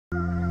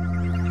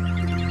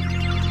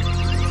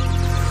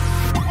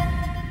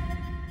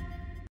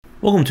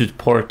Welcome to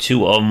part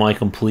 2 of my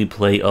complete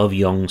play of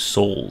Young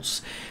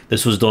Souls.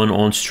 This was done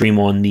on stream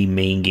on the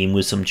Main Game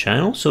Wisdom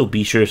channel, so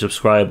be sure to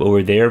subscribe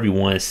over there if you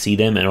want to see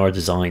them and our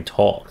design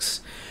talks.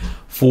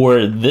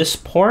 For this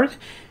part,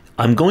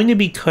 I'm going to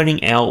be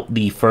cutting out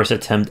the first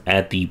attempt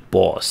at the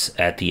boss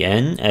at the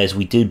end, as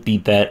we did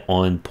beat that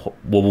on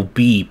what will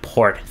be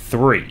part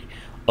 3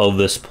 of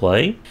this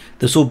play.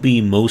 This will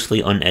be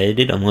mostly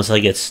unedited unless I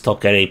get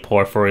stuck at a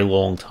part for a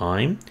long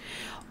time.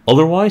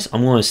 Otherwise,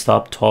 I'm going to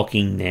stop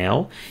talking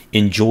now.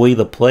 Enjoy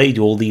the play,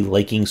 do all the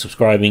liking,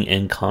 subscribing,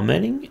 and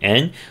commenting,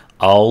 and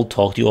I'll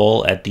talk to you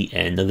all at the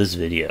end of this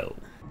video.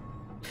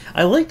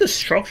 I like the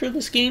structure of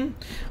this game.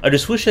 I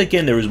just wish,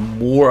 again, there was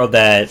more of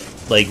that,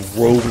 like,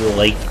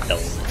 roguelike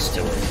elements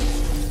to it.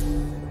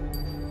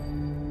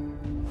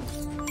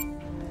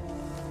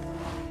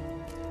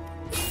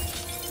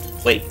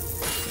 Wait.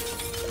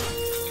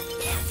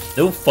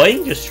 No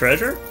fighting, just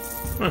treasure?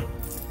 Huh.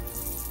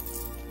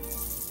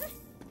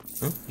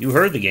 Huh? You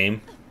heard the game.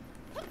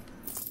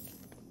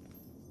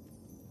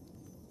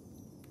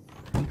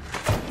 So,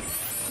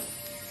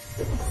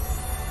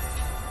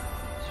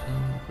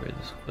 upgrade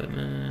this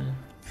equipment.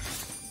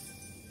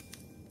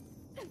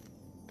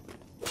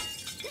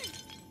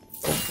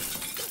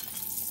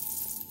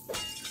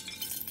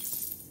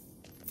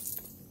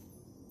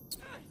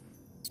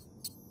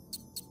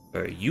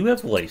 Alright, you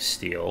have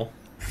lifesteal.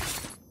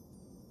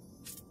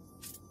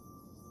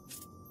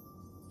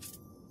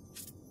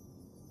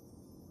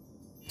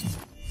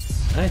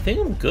 I think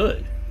I'm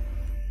good.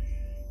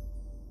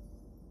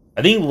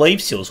 I think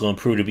lifesteal is going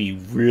to prove to be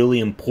really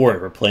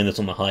important for playing this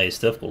on the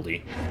highest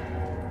difficulty.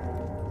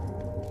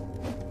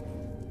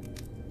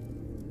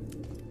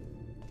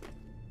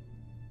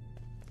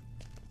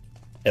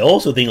 I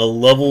also think a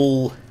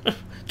level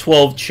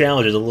 12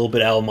 challenge is a little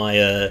bit out of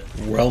my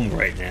realm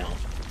right now.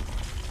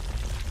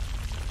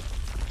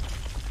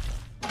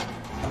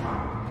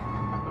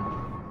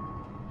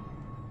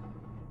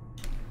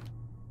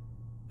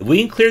 If we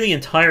can clear the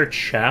entire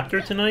chapter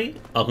tonight,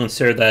 I'll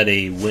consider that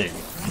a win.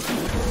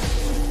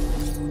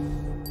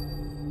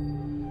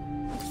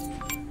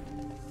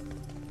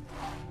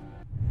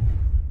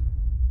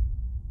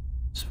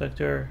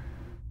 Spectre.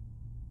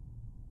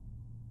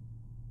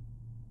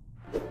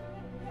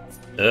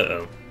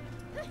 Uh-oh.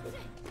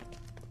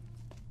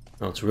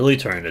 Now it's really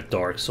turning to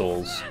Dark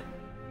Souls.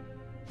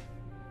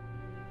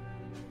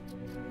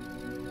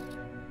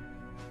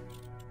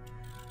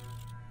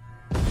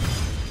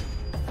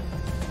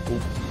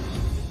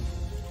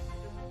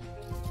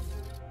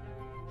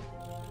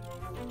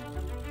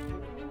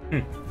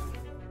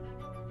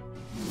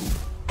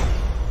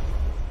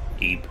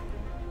 Deep.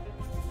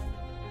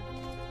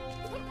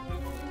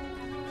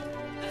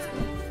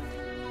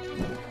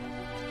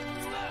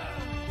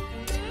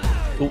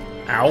 Oh,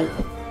 ow.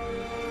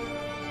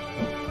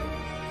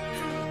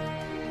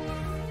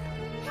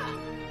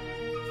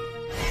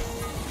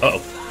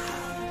 Uh-oh.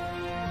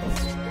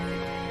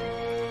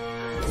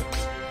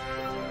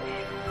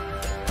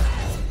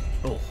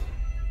 Oh.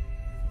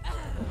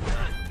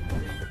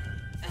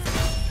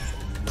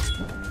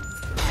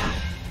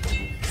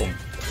 Boom.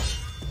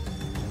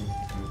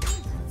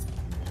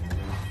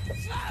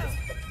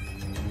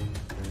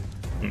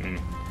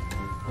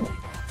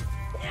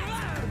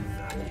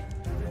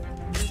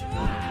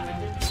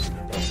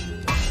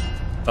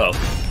 Oh.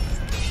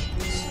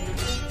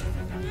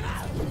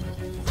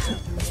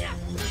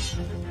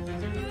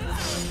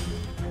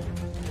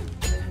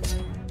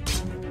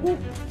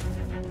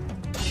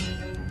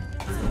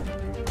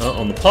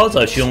 On the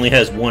positive, she only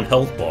has 1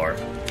 health bar.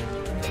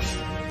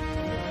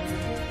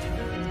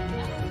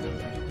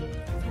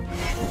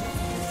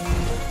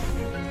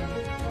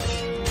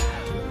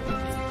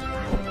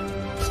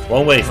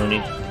 One way,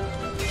 honey.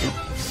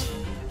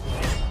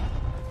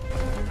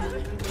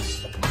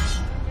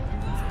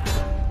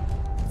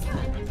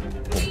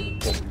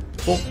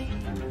 Oh.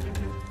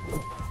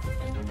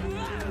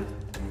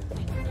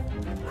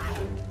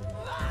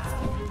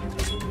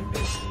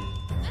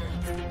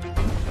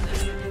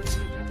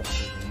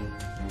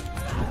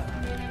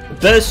 The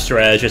best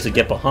strategy is to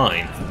get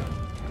behind.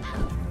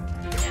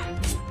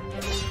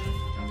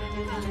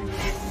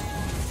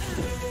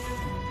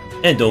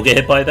 And don't get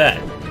hit by that.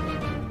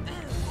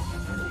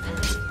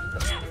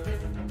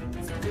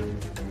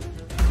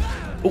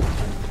 Oh,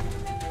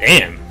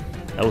 damn.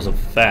 That was a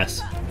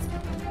fast.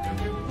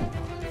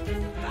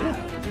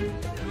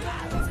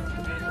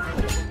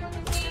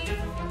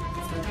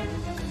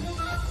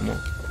 Come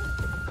on.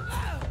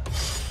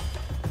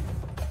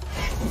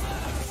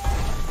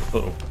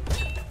 Uh-oh.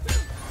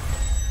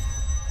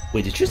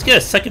 Wait, did you just get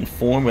a second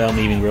form without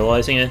me even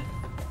realizing it?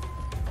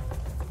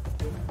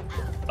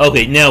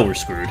 Okay, now we're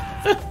screwed.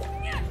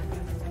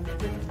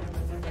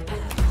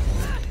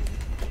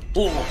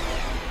 Oh,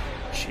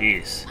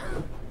 jeez.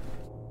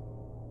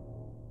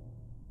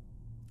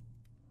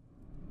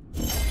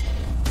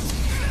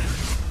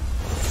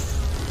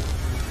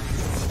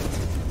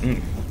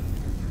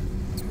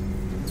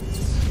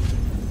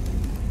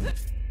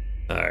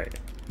 Alright.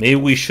 Maybe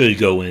we should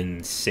go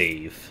and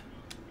save.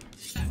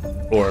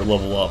 Or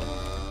level up.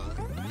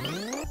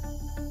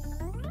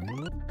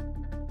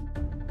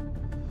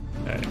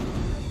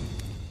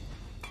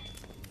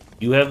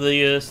 You have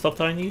the stuff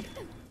that I need?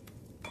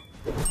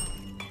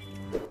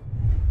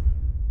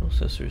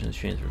 Accessories and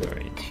transfer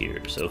variant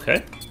tiers,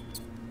 okay.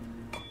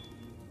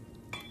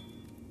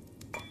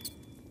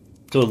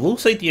 So it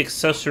looks like the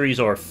accessories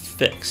are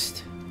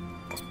fixed.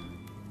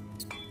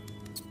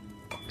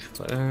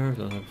 Fire,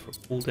 for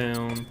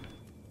cooldown.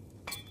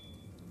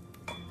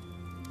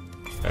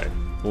 Alright,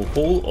 we'll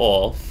hold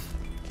off.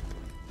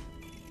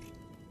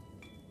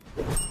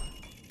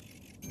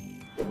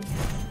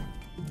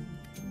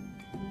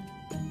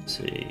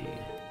 Let's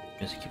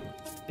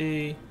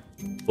see.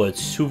 But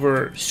it's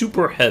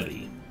super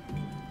heavy.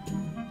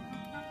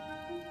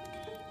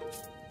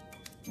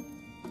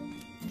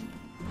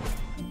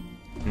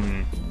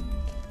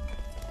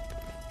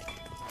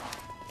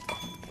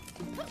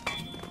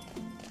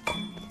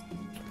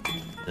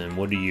 And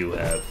what do you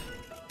have?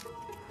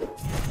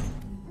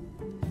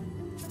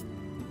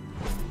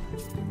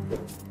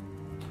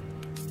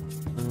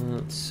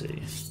 Let's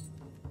see.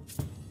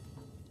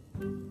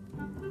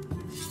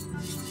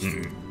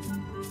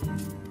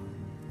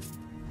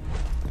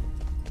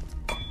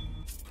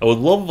 I would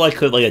love if I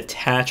could like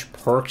attach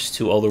perks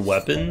to other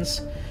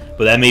weapons,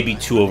 but that may be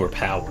too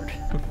overpowered.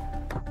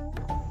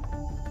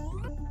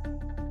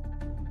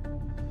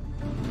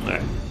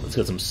 Alright, let's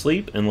get some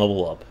sleep and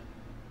level up.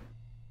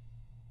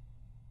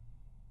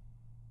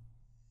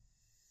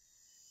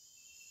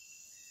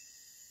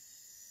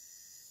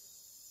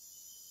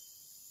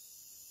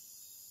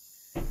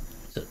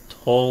 It's a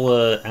tall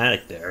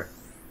attic there.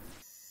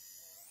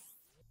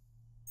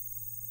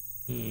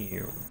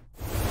 Here.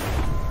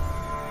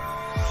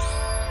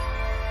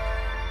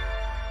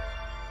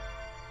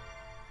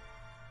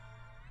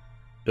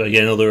 Do I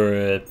get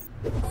another,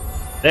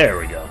 there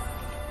we go.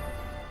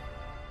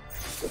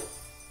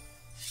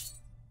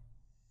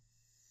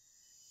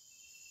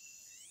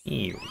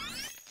 Here.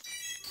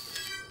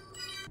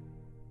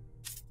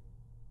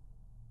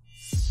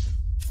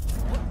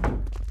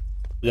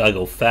 We gotta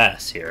go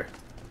fast here.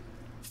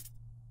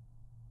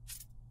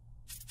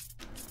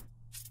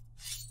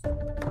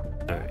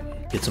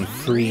 Alright, get some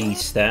free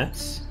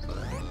stats.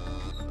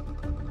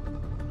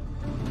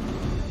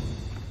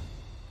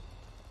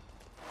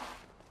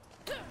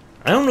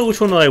 I don't know which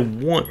one I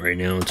want right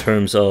now in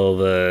terms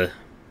of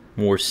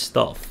more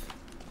stuff.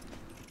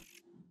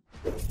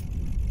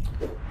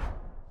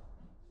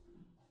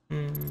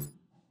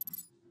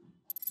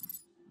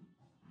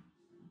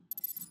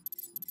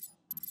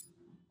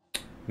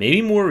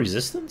 Maybe more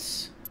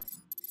resistance?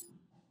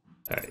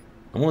 Alright.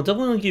 I'm gonna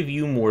definitely give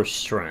you more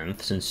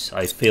strength since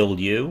I failed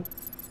you.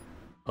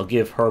 I'll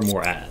give her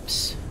more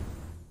abs.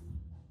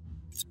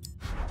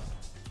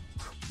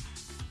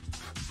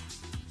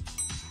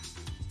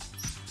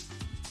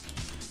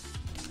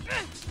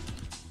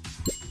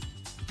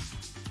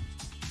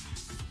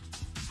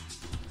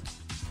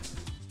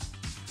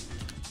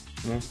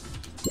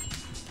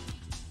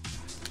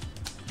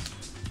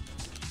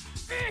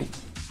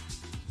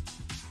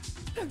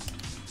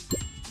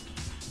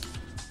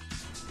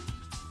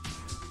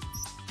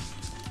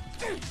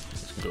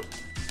 Let's go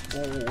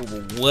all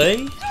the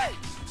way.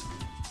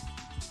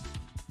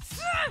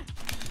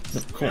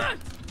 No, come on.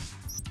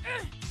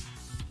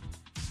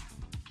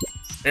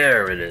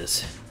 There it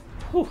is.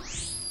 Whew.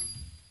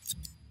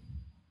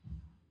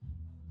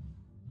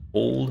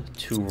 Hold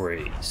to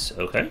raise.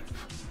 Okay.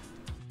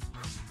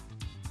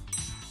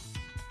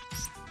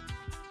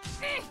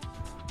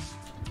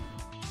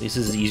 At least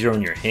this is easier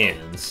on your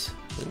hands.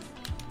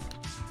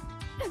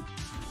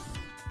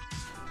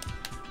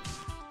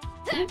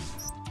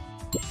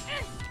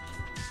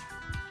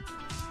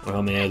 How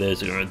many of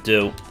those are gonna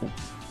do?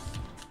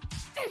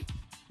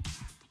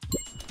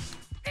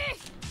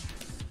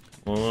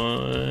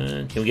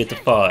 One. Can we get to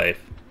 5?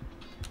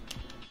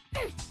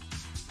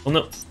 Oh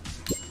no. I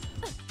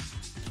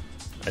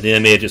think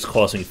that may have just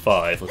cost me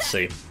 5. Let's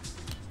see.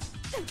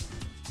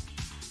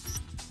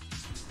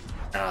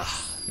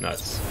 Ah,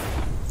 nuts.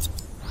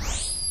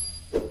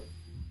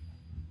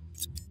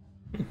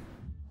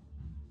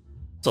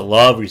 It's a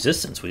lot of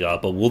resistance we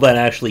got, but will that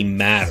actually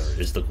matter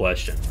is the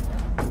question.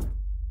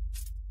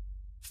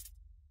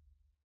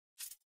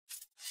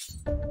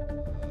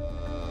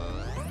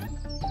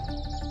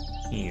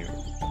 Here.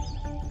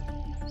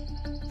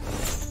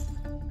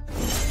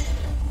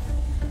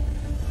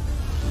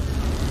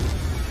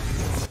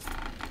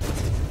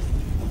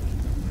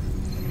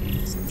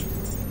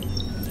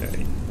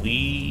 Alright,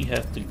 we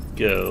have to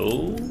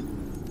go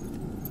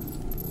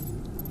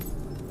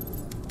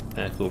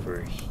back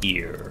over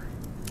here.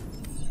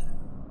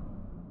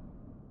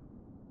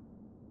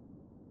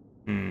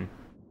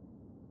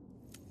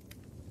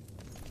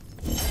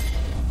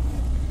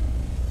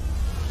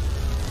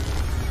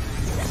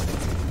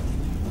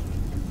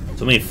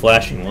 So many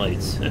flashing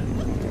lights.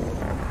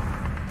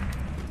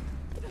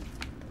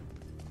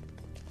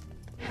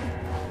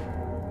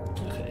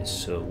 Okay,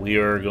 so we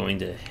are going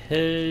to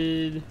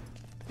head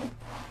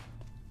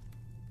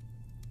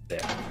there.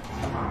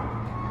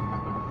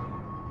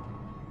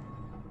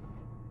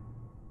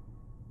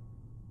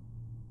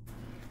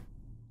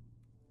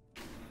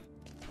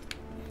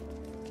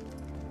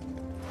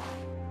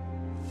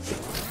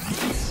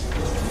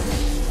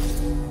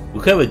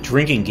 We could have a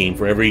drinking game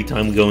for every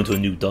time we go into a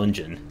new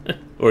dungeon.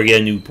 Or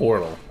get a new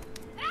portal.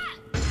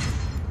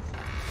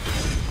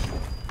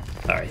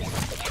 Alright.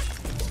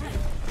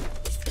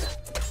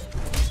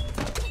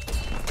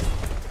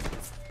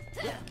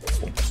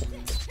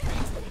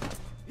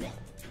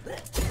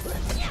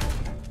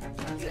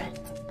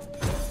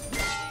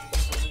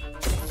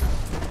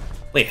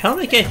 Wait, how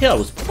did I get hit? I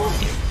was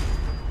blocking.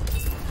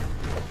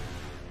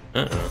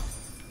 Uh-oh.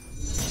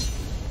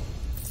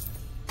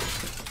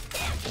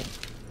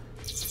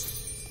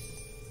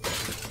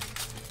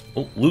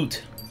 Oh,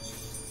 loot.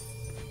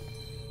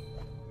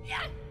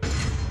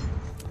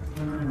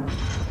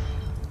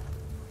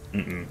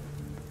 Mm-mm.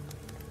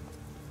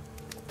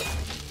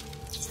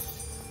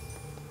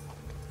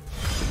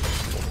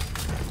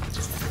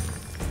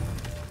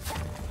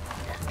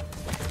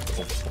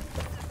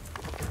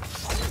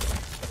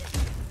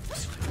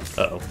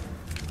 Uh-oh.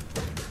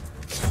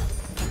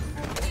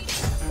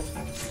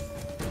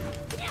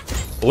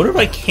 I wonder if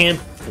I can't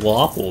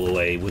block all the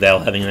way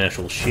without having an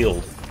actual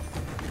shield.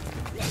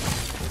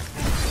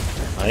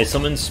 I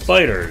summon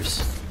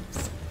spiders.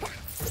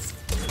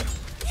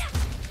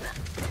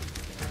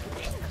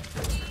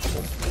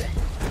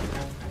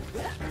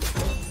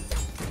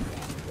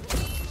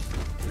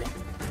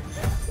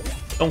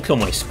 Don't kill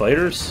my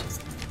spiders.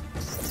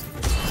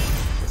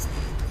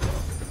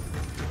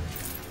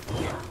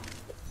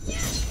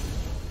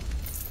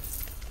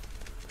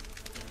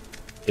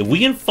 If we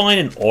can find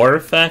an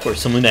artifact or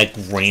something that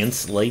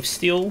grants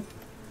lifesteal,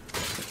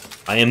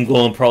 I am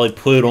going to probably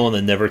put it on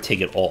and never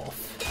take it off.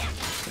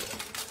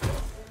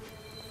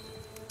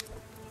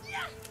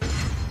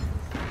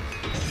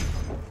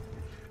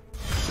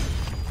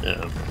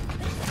 No.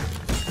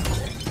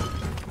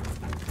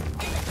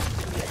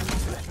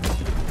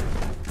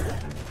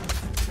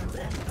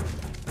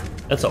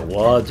 That's a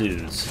lot of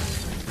dudes.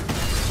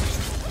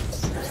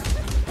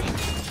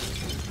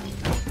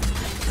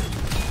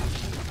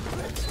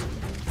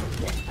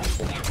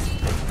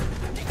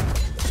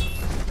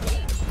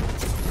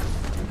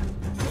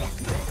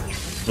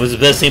 What's the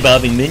best thing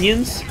about having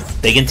minions?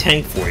 They can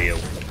tank for you.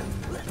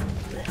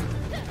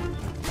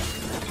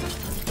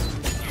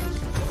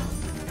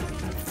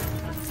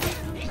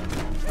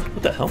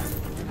 What the hell?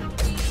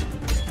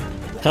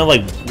 Kind of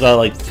like got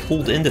like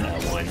pulled into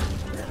that one.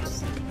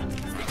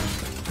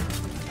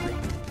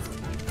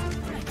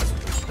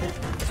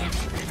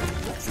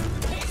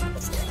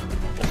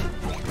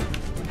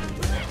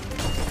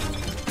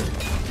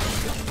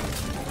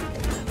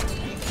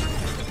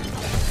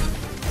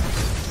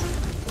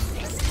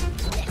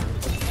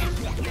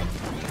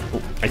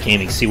 I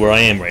can't even see where I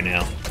am right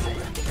now.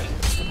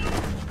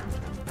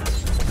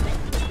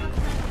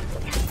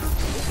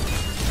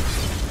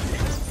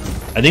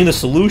 I think the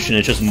solution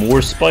is just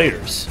more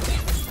spiders.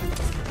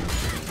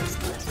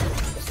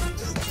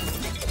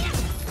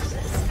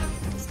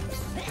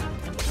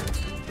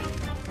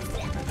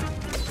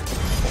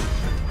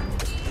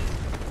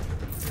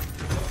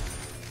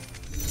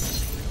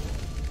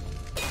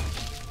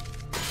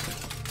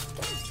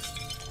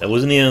 That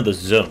wasn't the end of the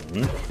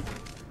zone.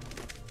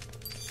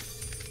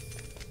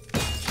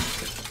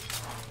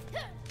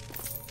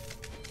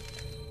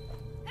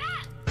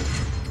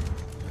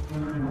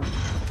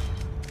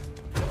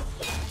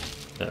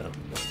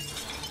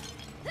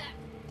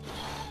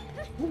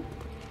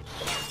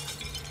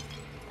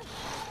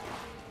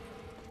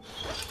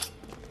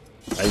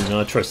 I do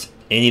not trust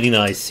anything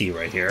that I see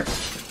right here.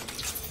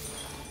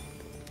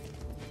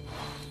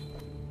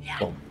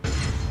 Boom.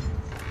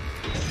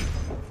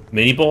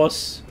 Mini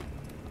boss.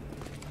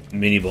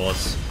 Mini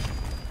boss.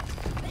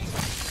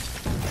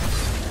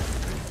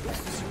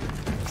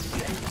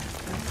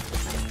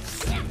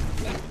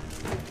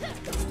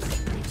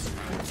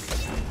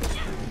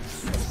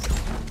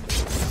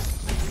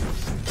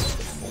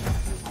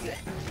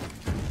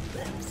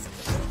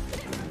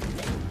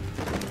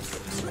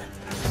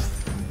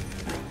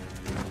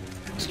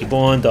 Keep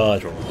on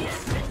dodge roll.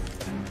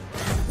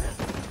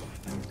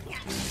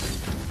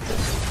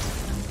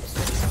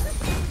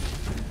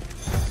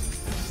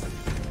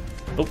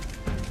 Oh.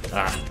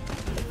 Ah.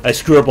 I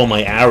screw up on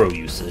my arrow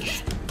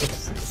usage.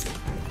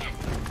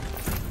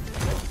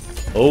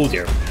 Oh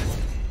dear.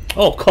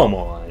 Oh, come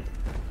on.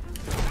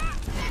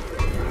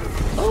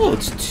 Oh,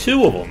 it's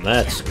two of them.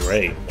 That's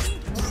great.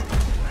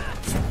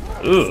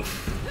 Oof.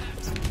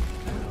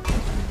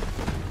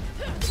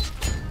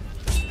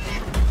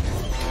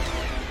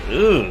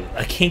 Ugh,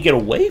 I can't get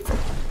away from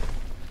him.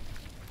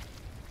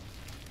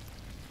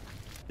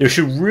 There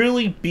should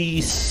really be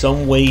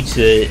some way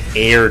to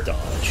air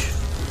dodge.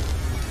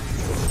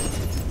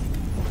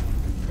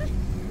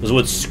 Because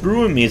what's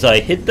screwing me is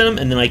I hit them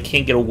and then I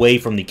can't get away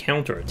from the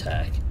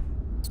counterattack.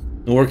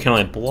 Nor can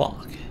I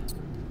block.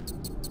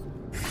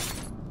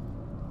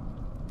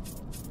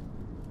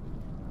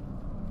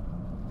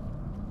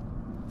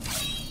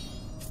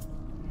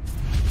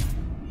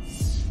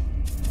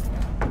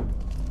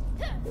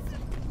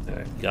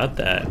 Got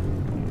that.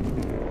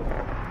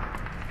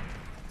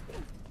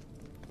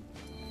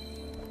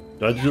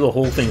 Do I have to do the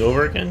whole thing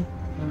over again?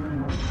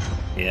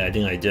 Yeah, I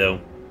think I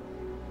do.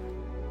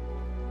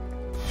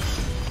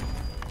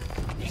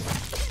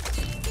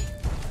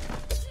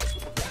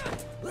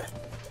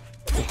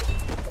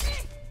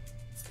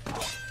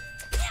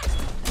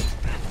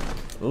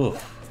 Ooh.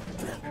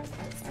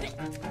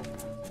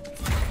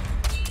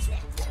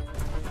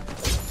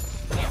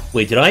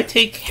 Wait, did I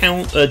take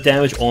count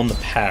damage on the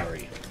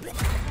parry?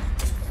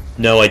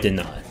 No, I did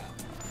not.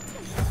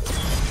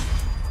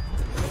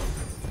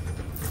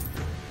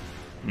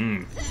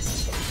 Hmm.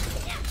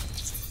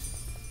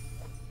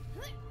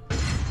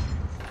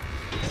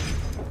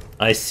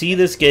 I see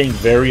this getting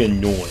very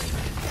annoying.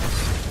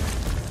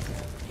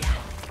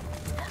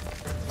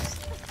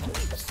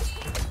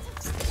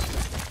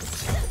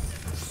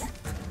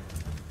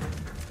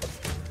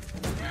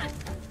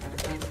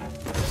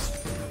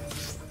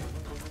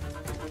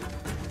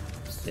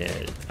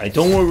 Yeah, I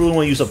don't really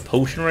want to use a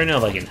potion right now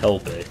if I can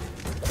help it.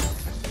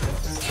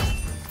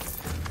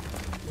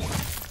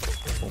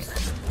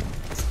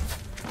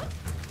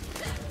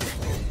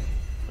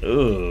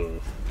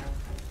 Ugh.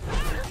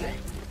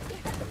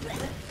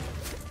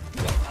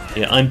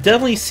 Yeah, I'm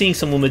definitely seeing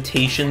some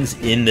limitations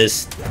in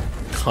this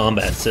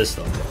combat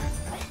system.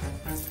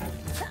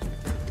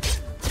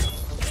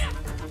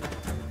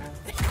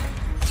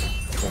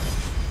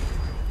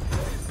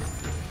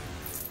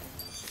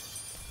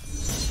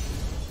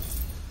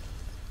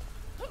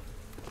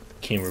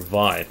 Can't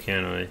revive,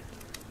 can I?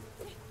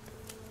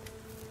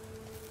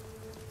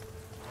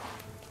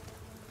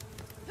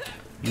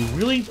 You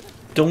really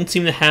don't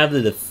seem to have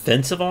the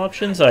defensive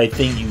options I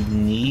think you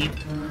need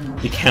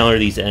to counter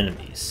these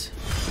enemies.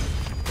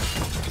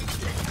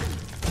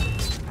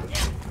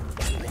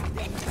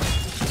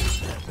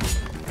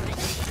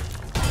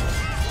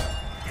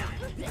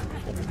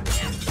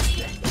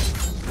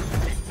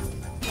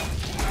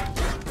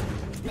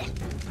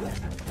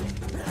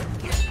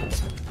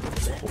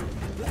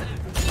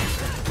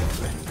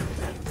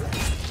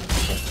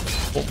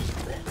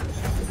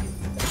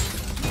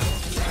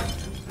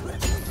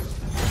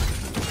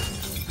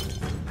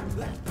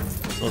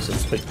 Oh, so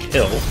it's a quick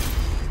kill.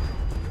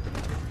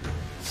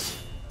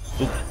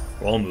 Oop,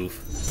 wrong move.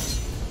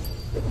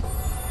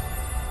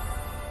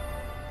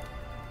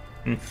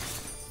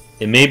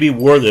 It may be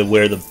worth it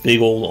wear the big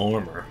old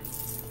armor.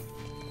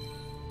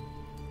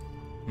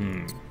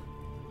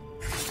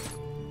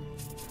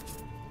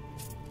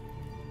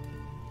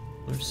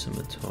 Where's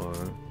Scimitar?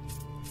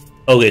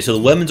 Okay, so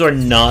the weapons are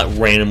not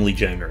randomly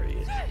generated.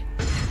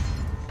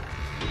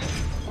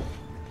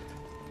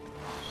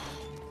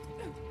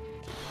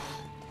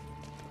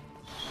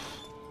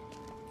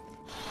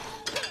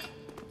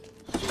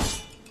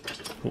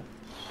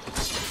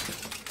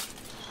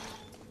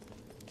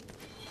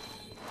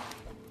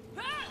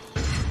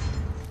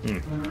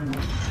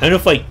 I don't know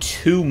if like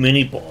two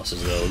mini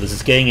bosses though. This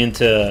is getting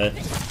into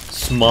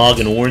Smog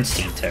and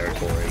Ornstein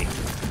territory.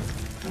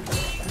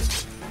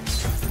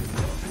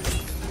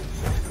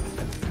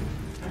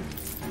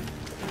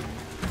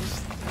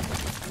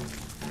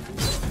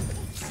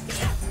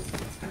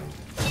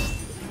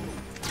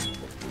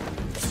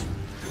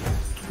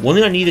 One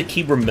thing I need to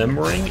keep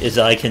remembering is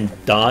that I can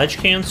dodge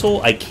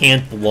cancel, I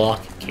can't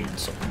block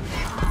cancel.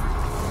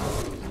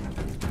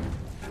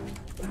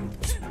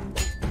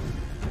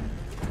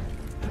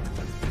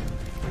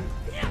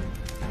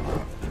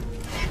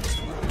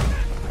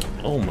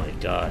 Oh my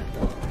god.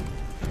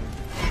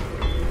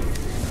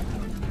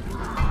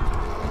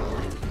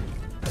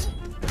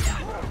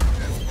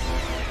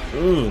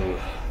 Ooh.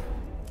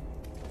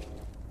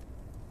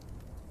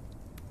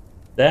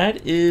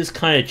 That is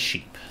kind of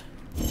cheap.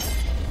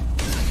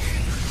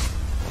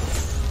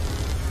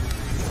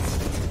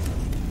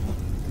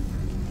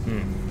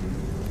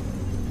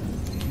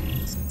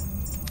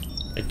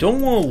 I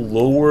don't want to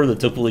lower the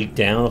difficulty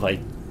down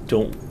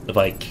if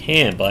I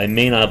can, but I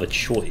may not have a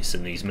choice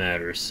in these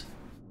matters.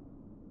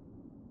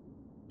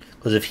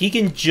 Because if he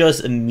can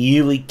just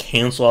immediately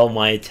cancel out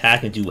my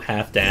attack and do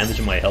half damage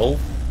to my health...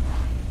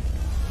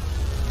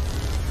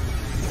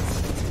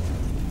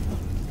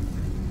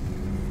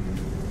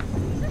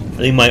 I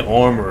think my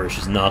armor is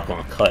just not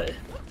going to cut it.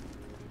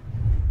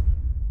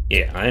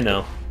 Yeah, I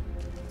know.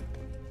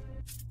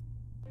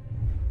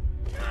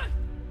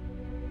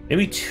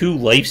 Maybe 2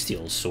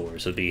 lifesteal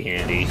swords would be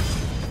handy.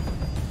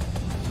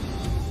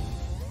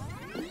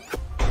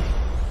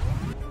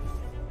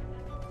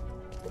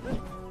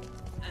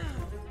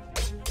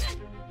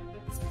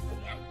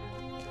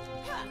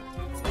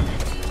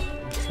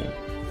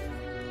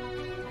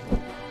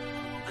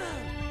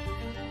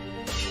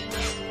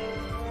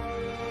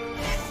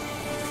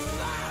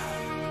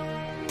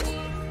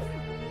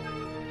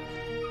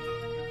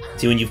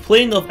 See, when you've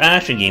played enough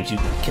action games, you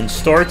can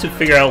start to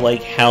figure out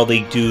like how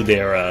they do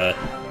their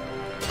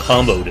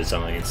combo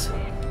designs.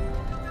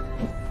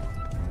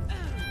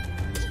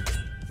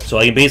 So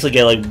I can basically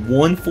get like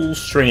one full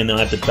string and then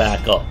I have to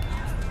back up.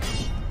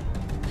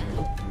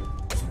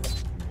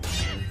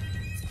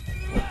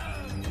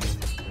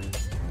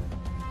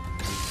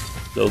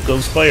 Go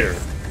spider.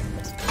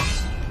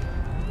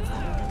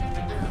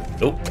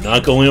 Nope,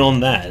 not going on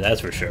that,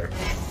 that's for sure.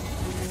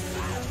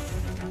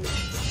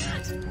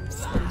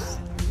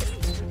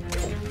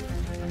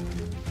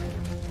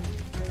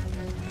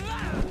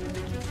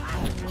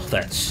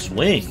 That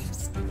swing.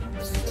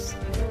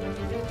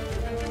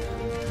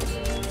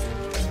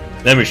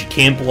 Remember, she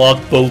can't block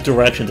both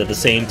directions at the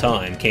same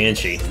time, can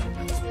she?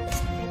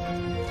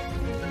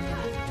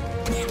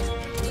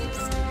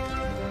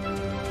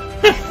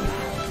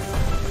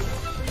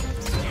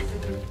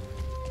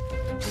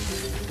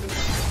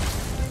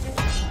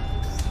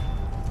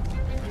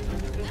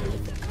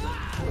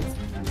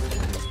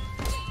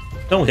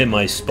 Don't hit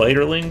my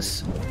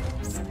spiderlings.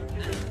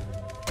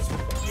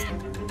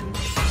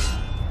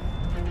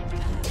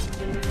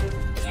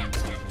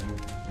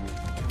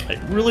 I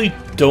really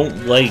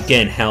don't like,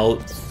 again, how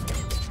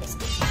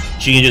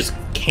she can just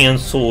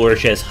cancel, or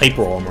she has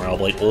hyper armor out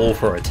of, like, all of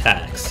her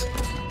attacks.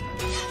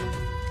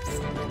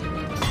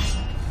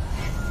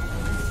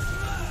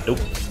 Nope.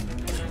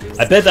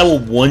 I bet that will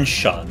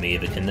one-shot me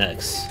if it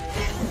connects.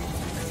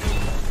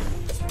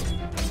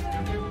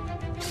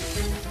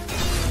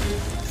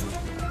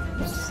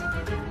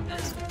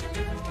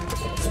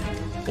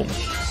 Boom.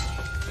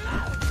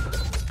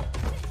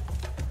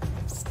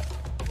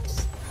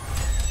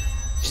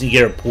 Just need to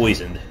get her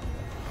poisoned.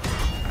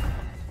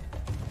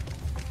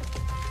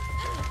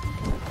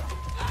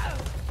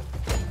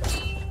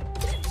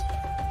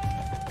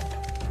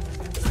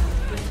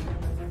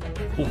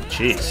 Oh,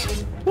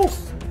 jeez.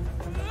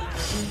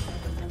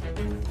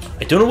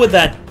 I don't know what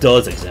that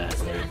does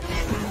exactly.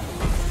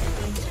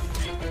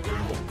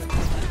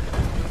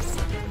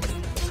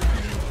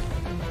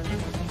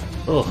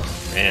 Oh,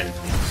 man.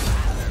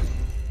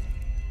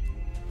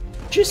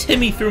 Just hit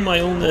me through my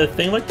own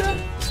thing like that?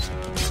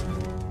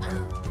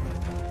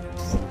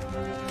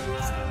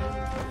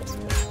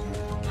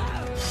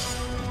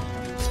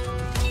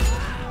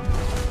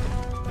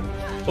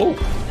 Oh.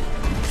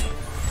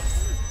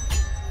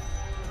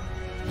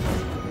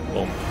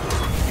 Boom.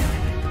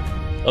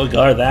 Oh,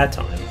 got her that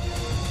time.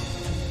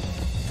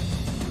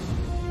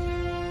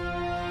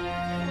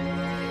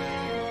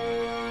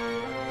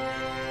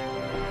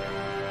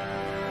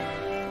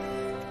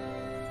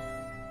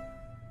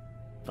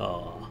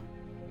 Aw.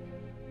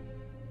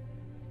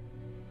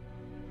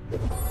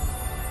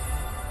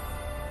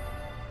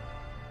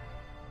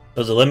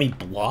 Does it let me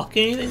block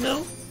anything,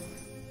 though?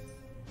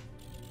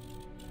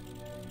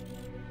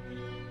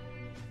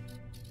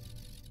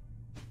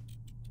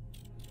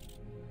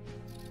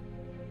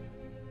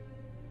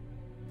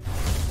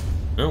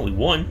 Oh, we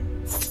won.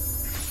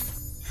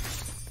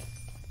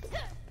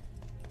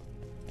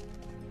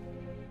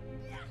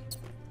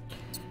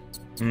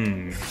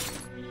 Hmm.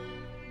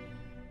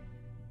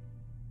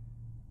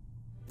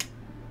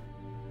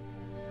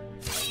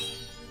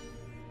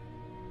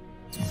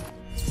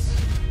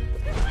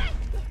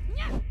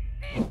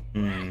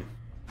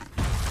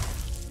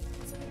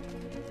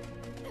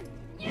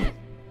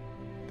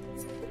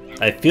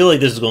 I feel like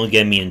this is going to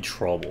get me in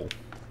trouble.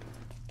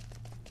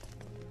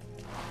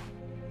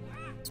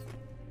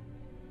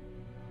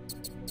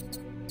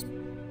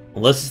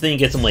 Unless this thing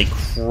gets some, like,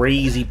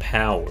 crazy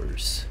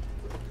powers.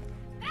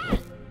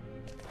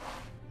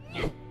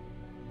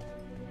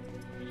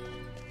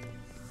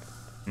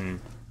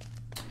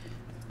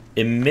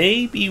 It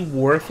may be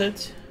worth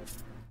it.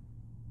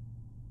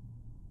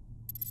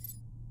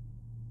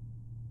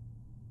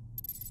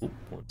 Oop,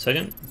 1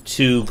 second.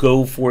 To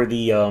go for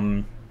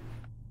the,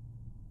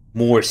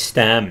 more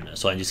stamina,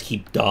 so I just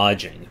keep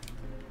dodging.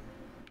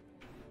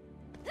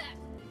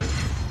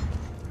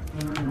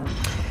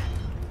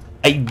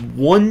 I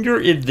wonder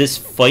if this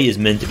fight is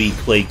meant to be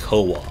played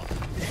co-op.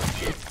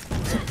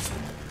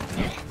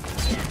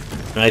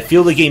 And I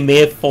feel the game may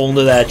have fallen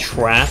into that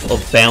trap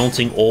of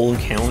balancing all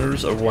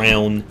encounters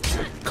around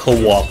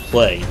co-op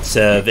play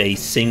instead of a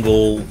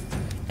single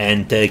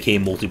and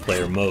dedicated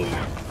multiplayer mode.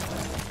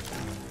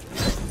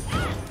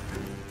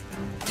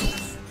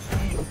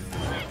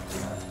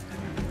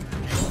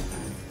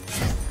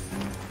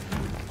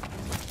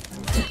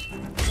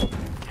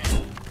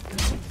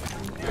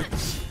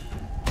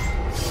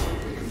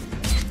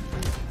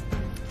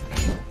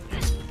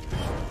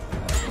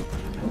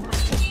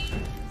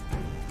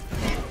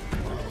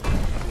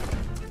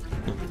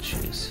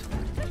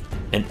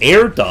 An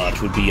air dodge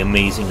would be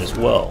amazing as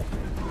well.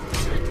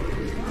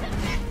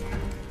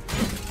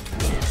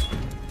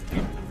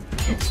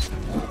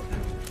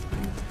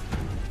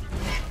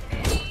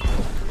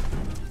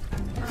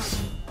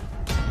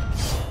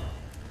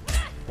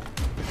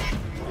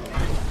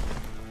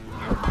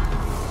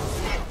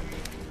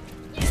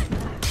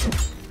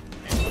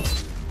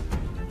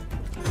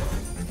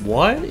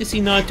 Why is he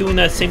not doing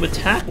that same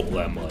attack all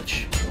that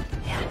much?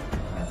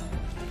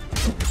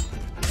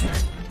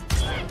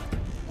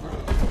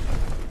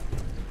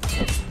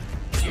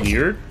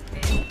 Weird.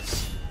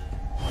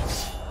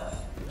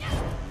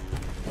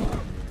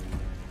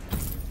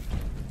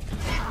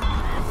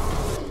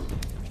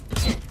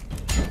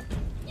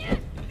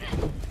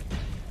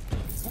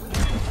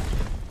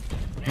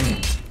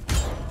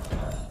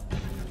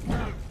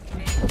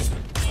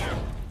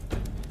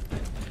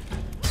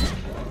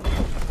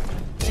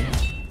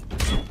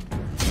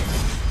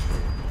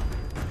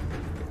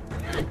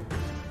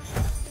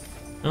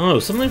 I don't know,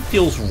 something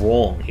feels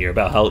wrong here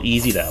about how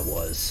easy that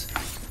was.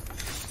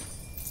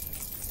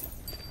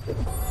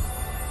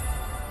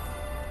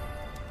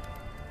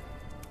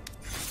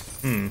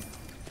 Hmm.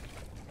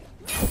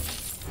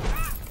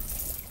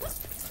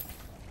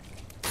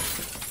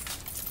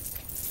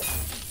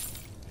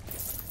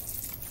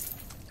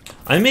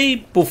 I may,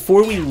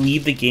 before we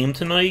leave the game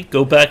tonight,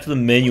 go back to the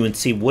menu and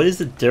see what is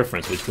the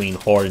difference between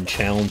hard and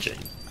challenging.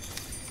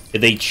 If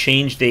they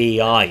changed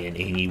the AI in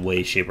any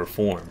way, shape, or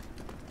form.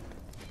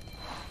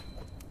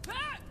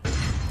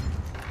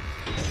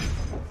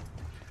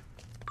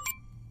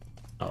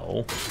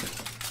 Oh.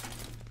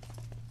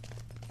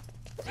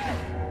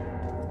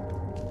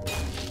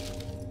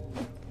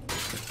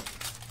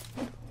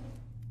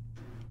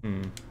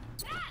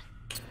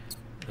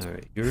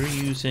 Alright, you're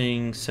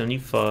using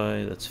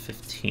 75, that's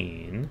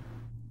 15.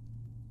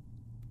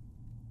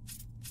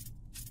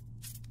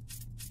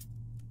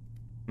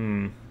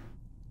 I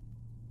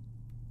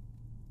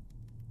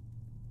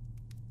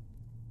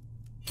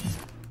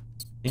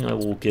think I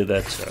will give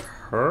that to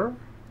her.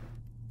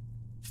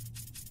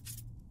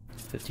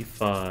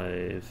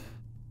 55.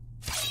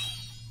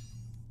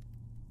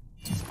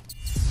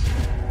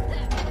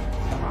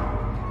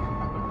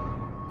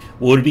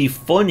 What would be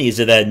funny is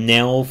that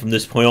now, from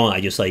this point on, I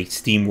just like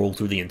steamroll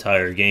through the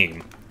entire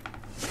game.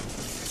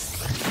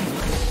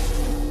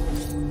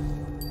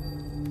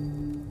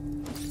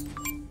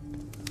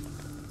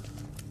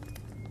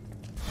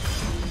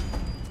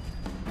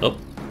 Oh.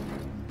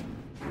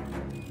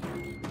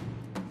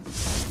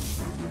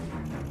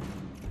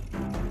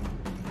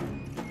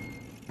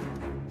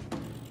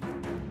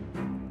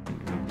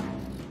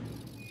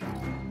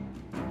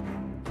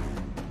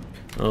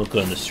 Oh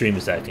good, the stream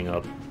is acting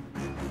up.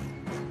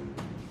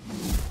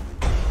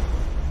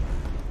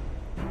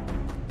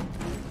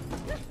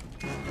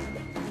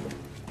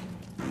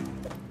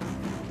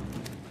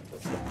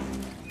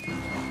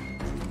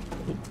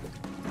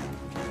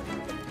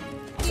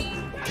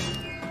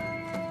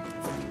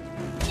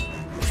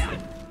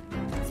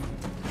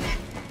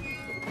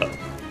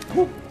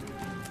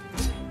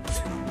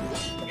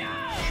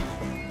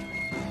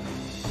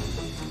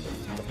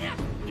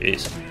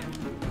 Jeez.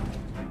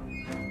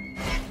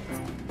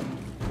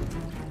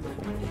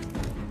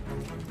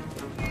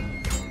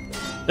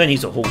 That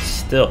needs to hold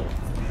still.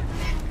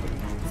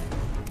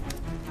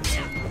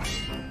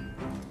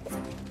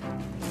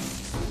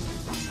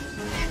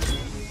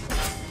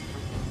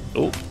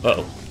 Oh,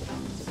 uh-oh.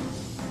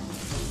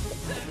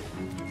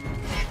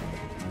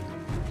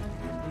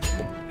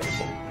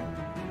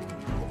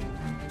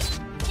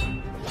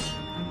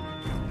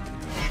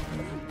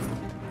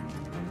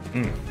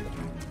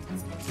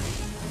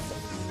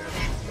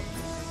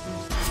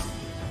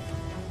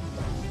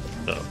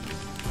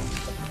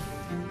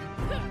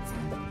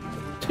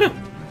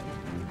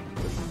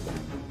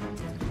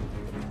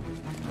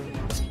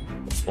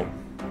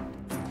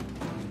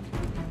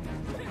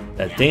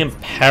 That damn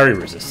parry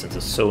resistance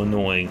is so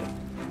annoying.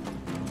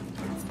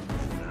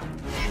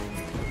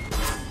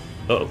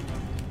 Uh-oh.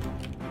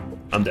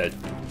 I'm dead.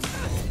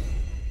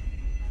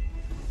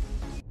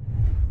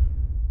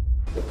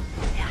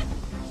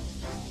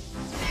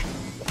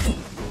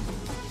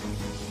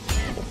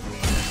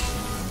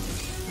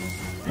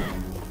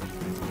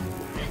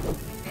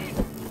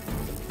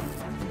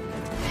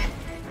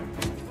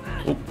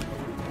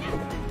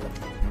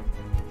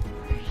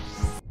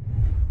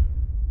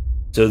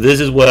 So this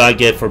is what I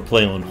get for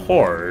playing on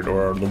hard,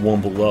 or the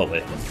one below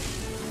it.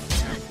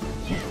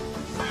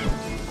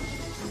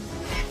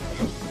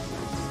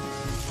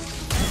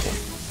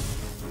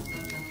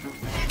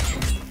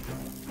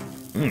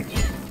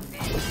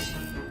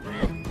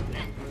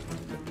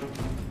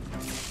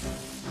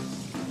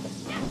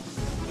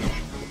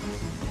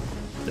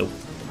 Nope.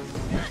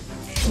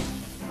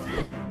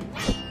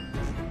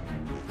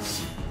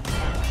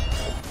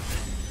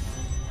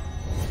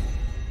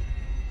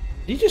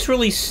 Did you just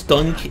really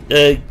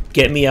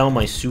get me out of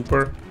my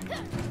super?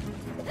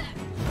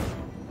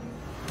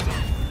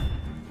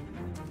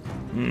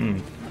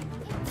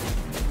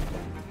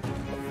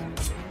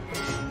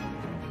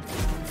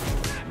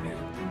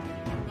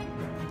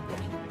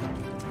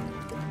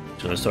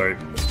 Just gonna start.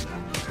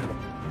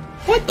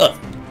 What the?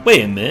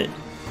 Wait a minute.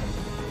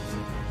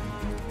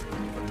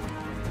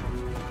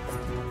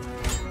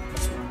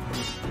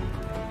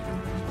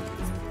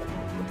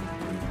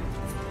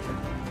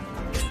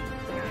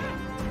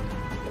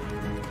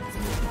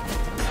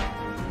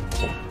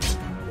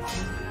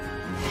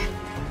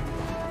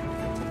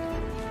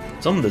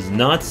 Something does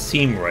not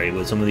seem right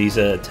with some of these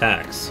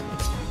attacks.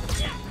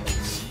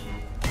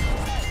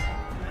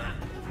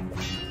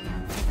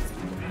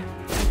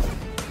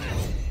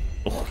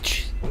 Oh,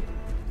 jeez.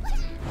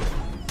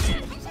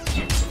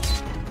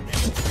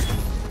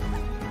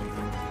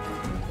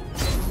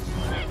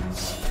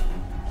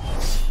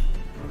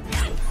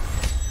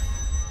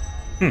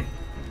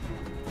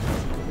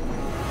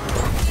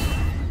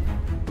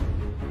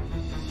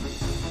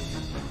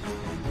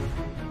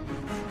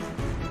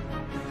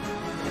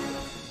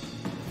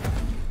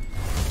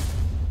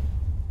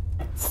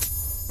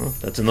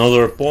 That's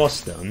another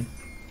boss done.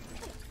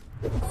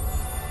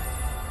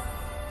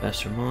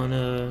 Faster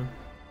mana.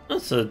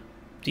 That's a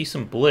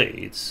decent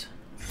blades.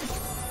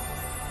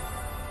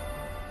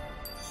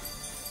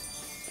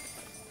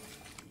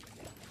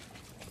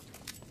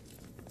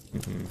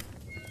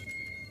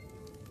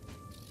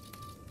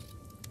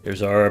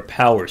 There's our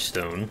power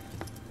stone.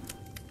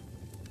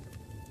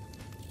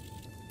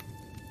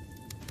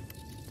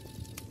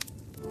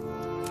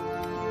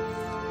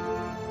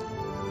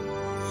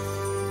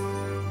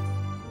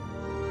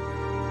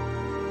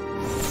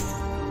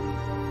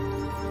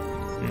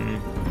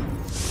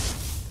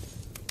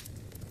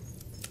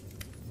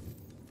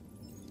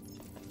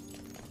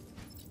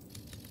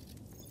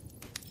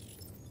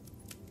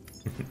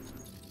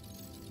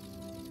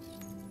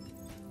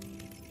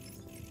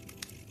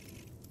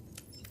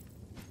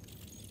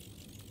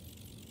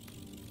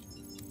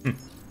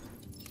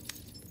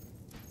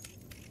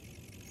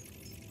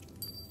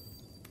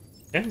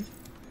 Okay.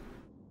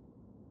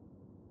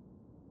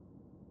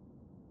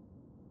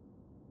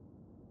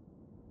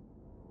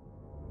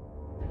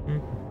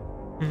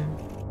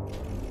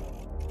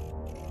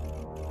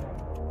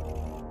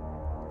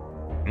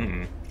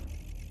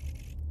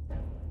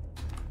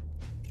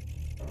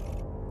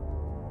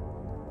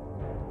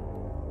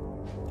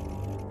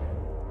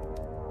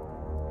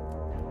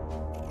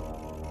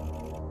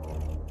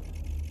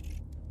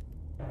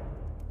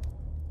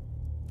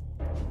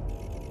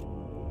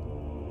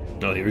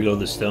 Oh, here we go,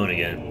 the stone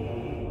again.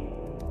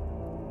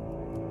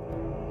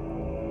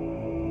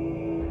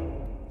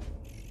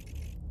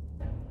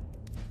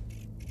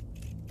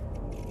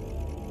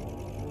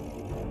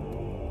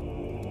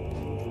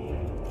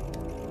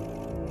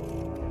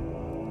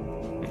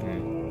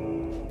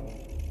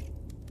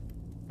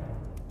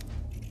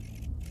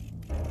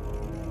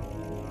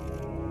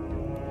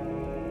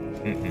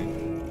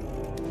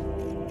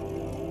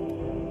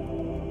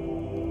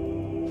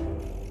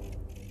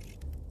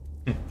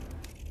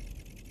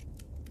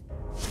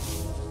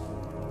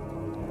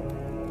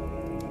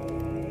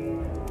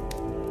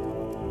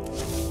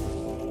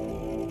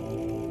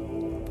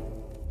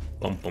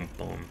 Bum bum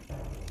bum.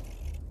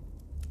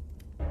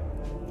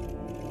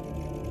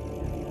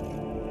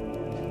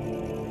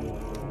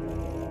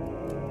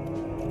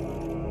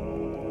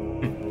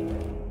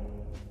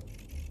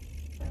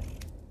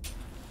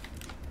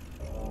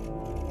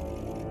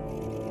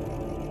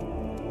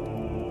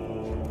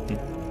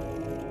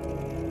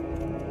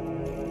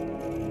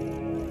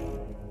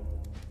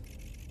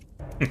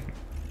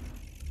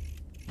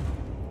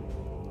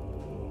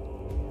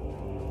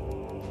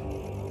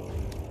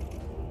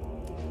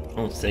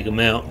 Let's take him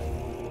out.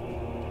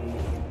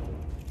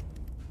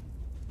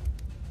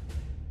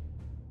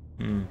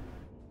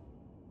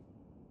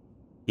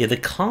 Yeah, the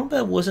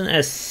combat wasn't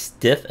as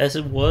stiff as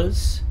it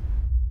was.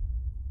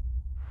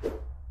 It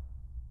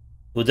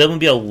would definitely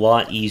be a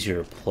lot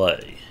easier to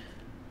play.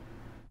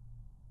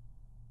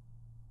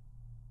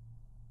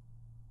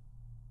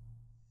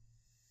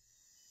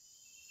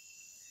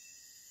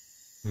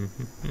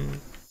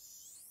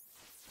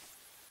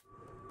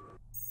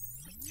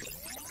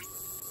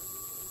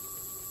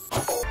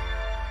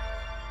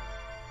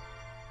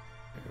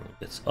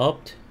 It's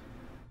upped.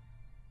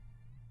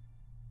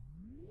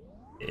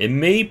 It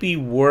may be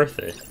worth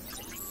it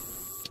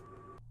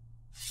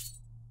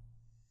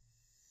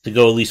to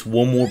go at least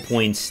one more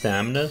point in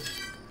stamina.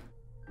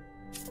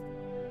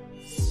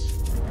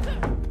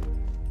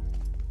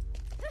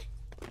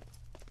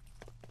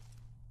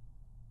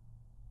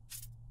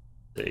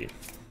 See.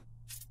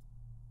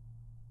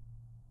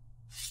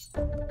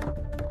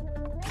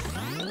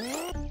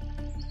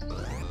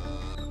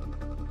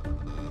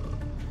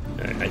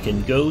 Alright, I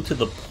can go to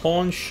the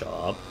pawn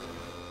shop.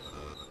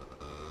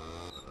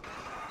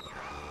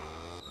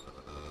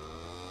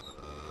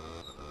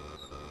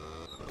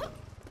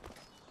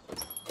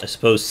 I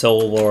suppose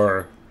sell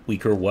our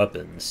weaker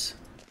weapons.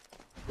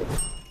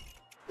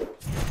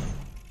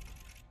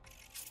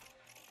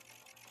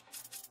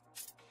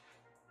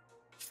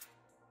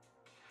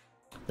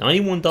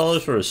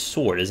 $91 for a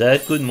sword. Is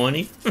that good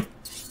money?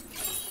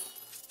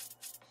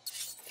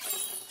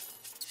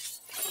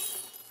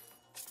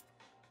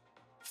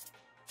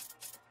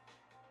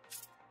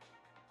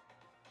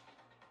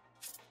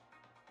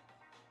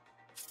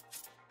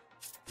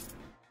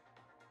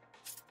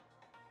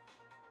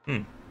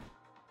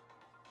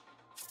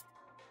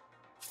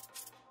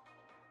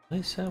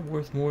 Is that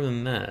worth more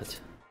than that?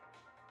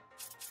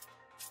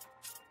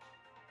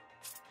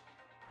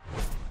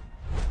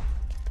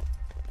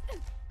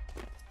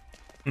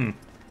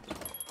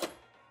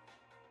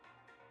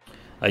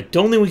 I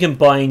don't think we can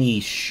buy any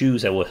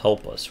shoes that will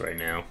help us right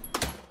now.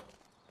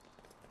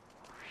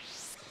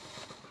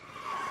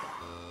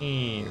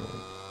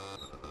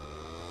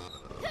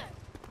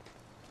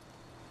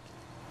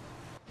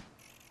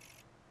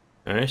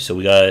 Alright, so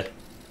we got...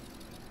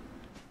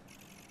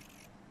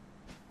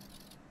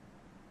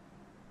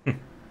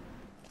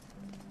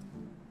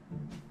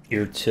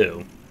 Here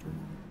too.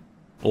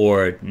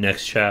 Or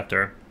next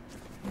chapter.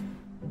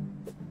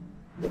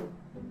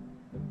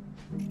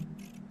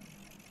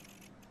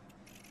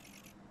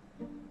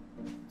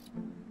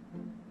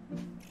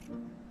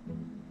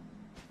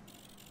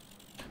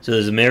 So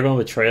is the mayor going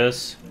to betray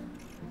us?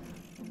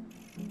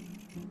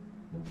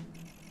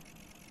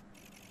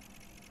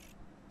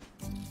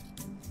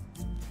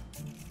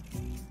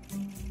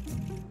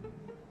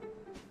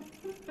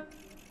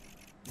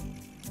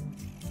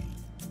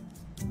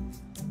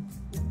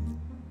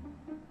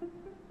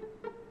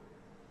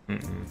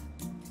 Mm-mm.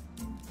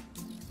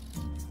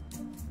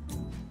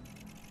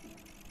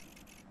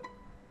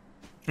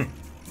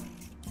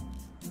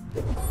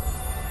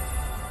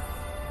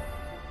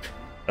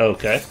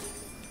 Okay.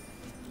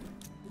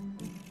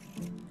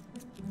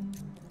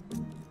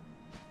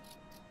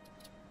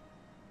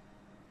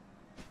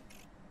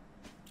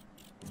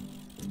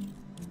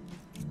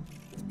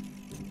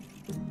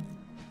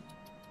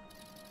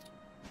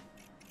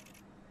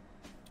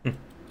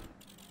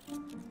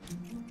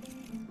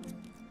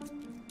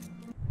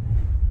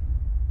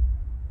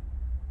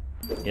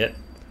 Yep.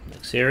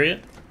 Next area.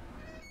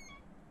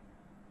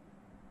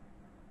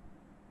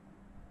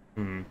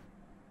 Hmm.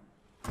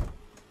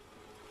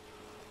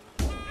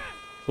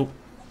 Oh.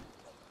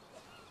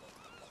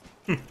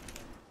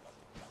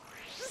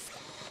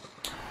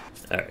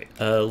 Alright,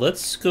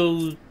 let's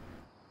go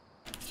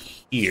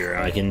here.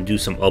 I can do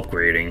some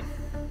upgrading.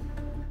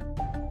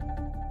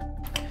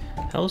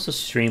 How's the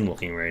stream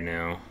looking right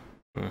now?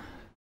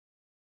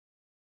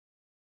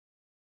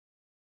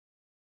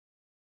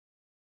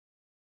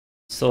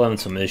 Still having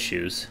some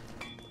issues.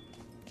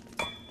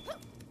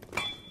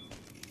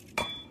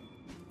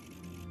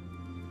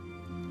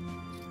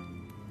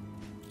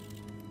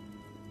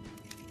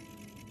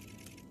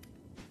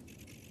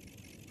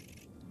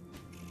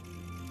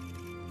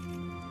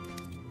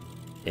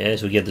 Yeah,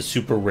 so we get the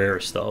super rare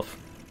stuff.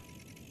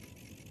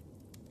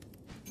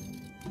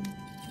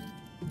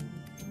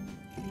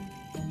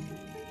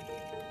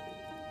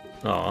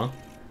 Aw.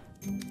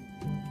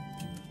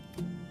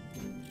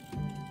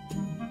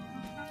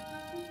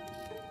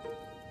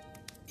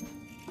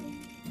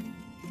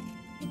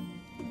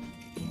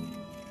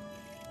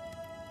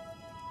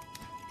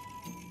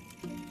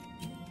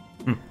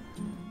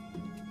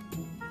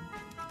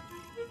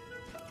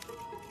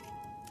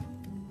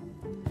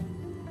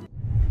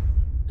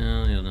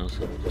 Oh, you'll know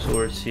some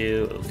swords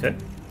you. Okay.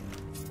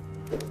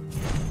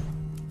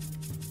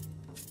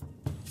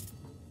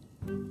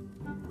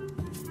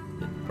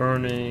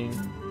 Burning.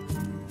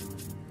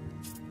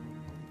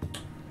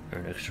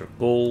 Earn extra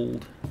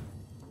gold.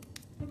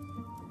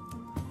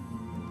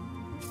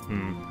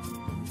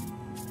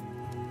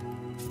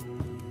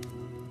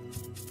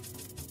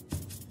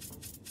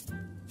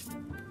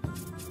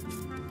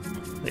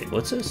 Wait,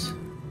 what's this?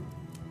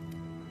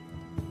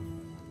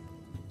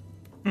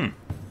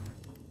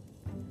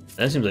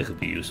 That seems like it could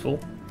be useful.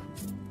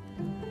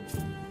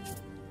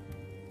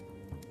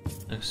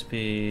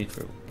 XP,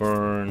 critical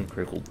burn,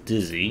 critical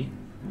dizzy.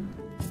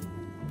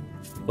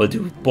 But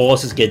do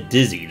bosses get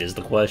dizzied is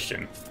the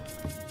question.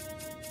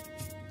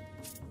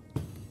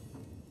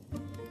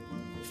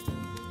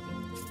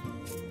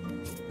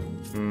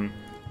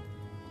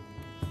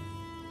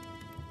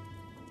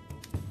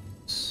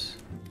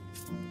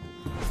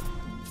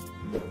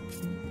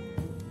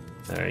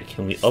 Alright,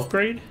 can we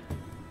upgrade?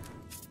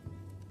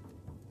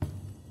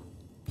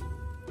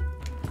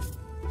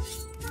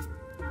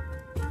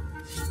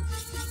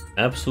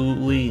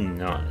 Absolutely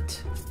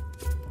not.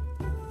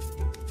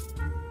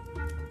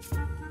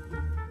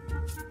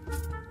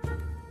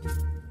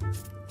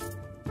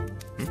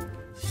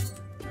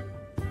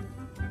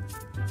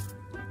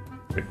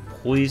 Red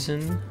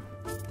poison.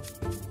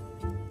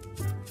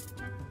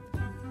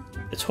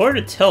 It's hard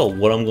to tell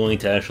what I'm going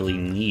to actually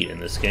need in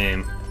this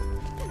game.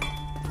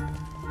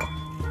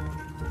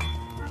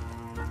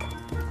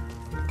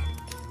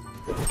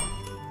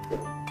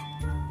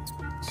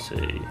 Let's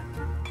see.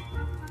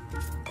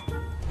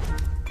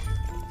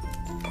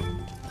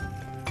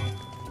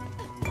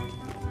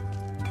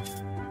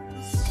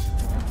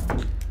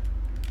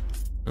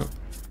 Oh,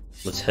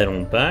 let's head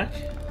on back.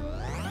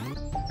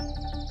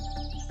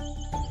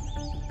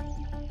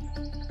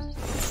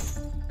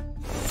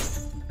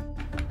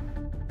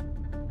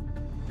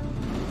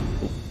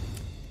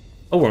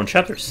 Oh, we're on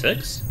chapter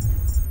 6?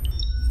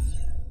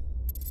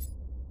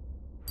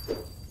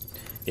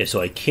 Yeah,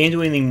 so I can't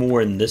do anything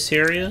more in this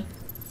area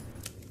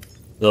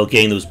without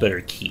getting those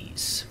better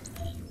keys.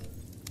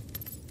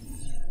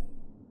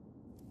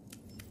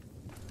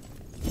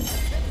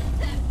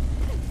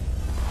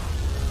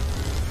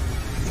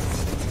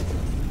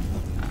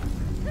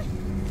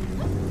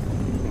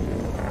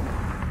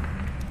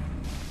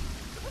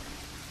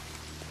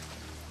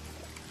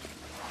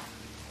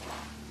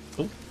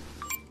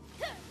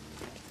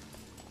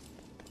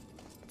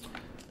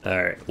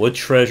 Alright, what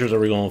treasures are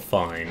we going to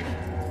find?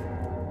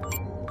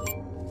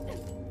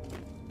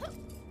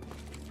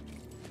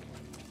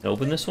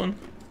 Open this one?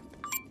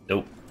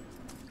 Nope.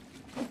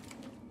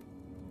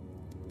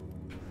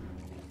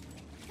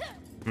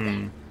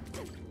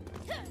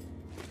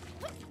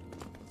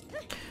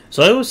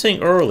 So I was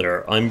saying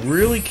earlier, I'm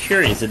really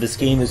curious if this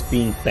game is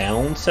being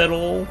balanced at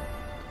all,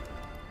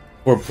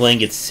 or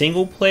playing it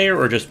single player,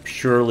 or just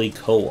purely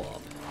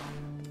co-op.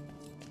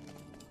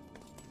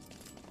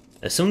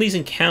 As some of these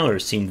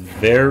encounters seem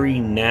very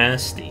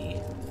nasty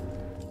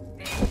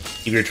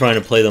if you're trying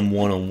to play them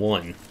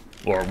one-on-one,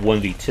 or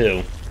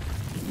 1v2.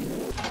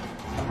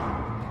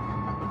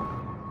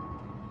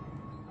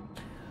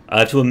 I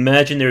have to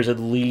imagine there's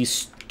at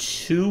least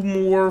 2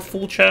 more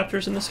full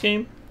chapters in this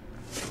game.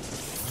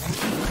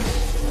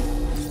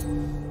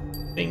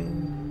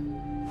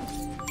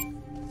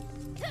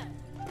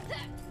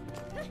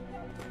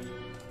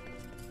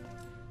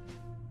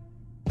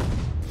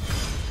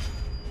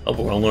 Oh,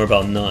 we're gonna learn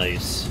about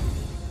knives.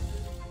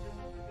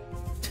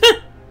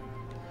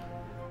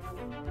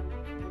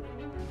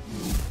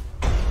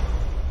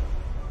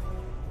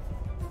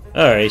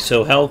 Alright,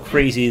 so how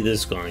crazy is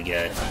this gonna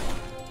get?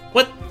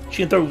 What?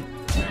 She can throw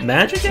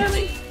magic at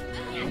me?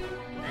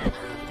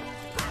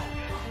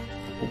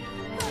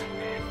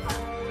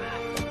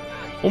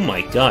 Oh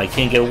my god, I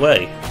can't get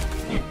away.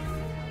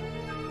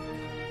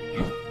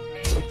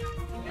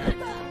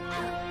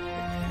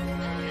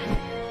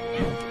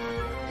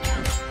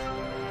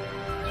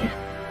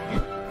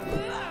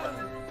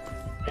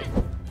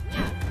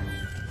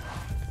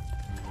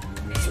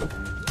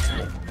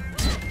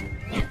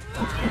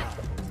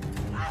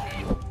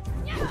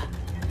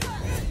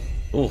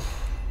 Oof.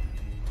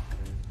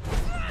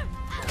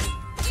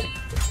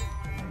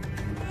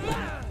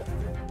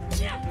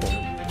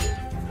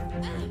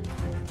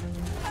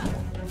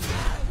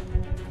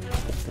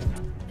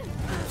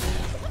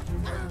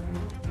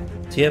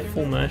 Does he have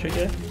full magic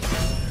yet?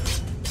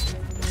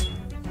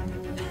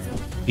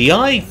 The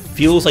eye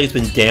feels like it's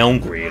been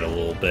downgraded a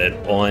little bit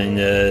on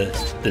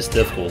this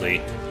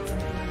difficulty.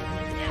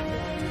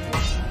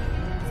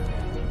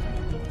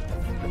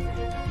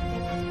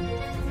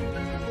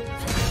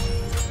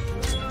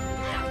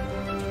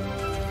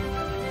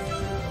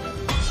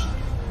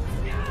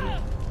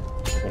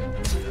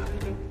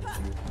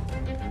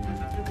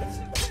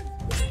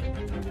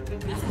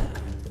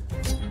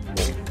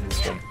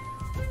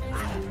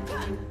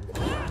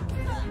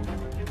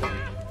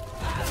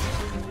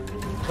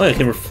 Oh, I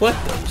can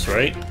reflect those,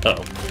 right?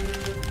 Uh-oh.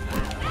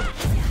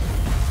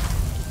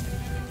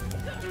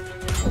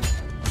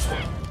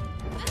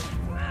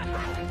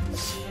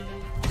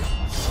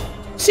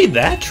 See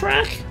that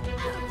track?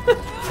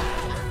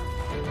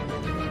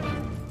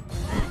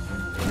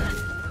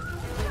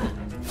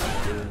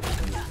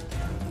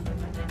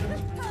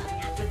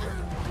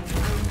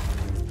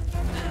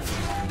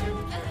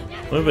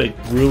 What if a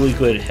really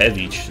good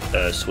heavy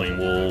swing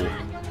will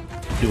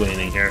do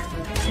anything here?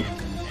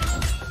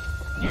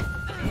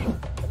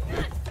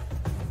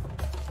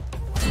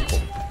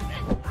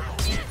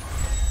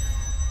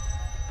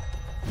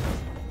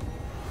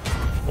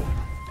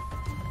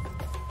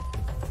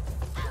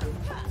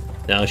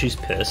 Now she's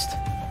pissed.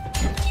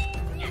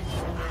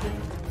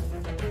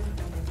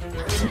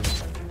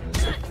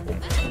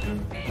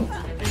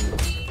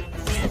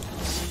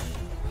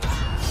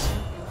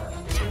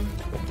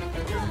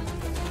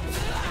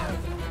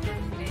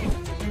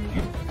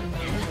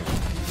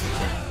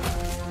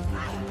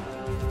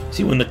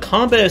 See, when the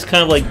combat is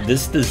kind of like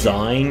this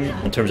design,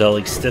 in terms of how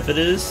like stiff it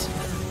is,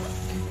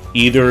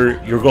 either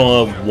you're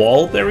going to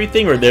wall up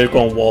everything or they're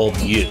going to wall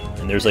up you,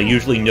 and there's like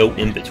usually no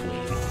in between.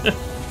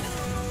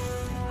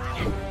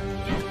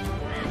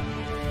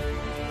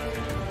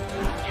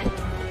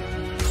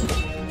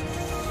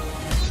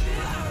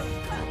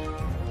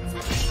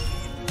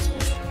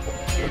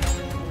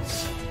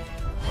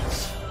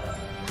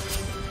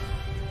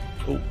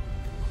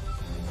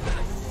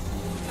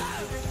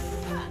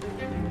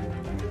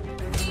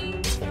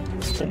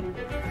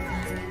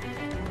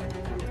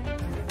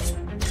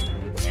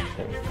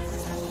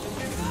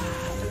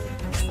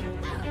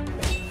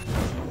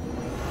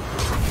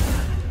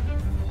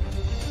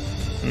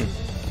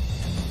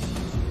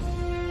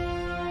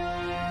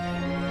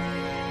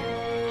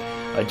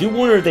 I do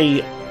wonder if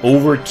they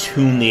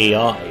over-tune the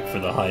AI for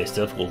the highest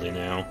difficulty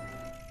now.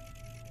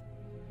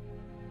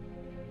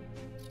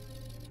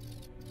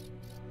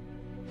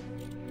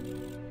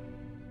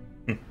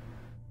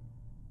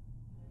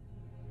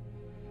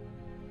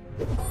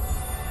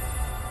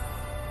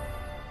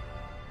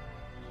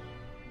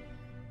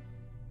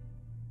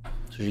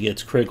 So she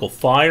gets critical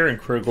fire and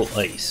critical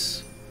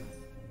ice.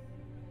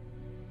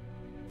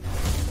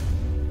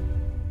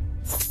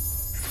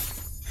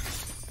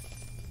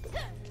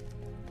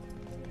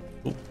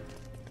 Ooh.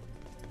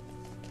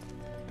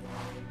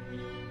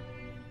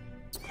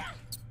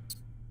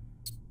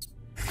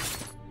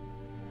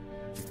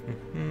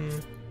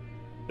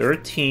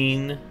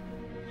 13.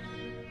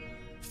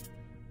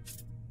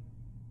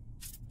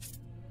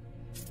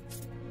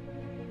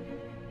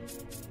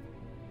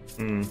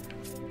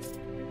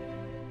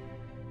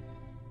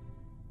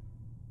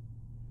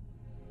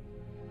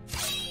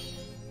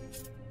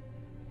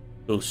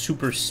 Go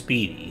super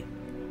speedy.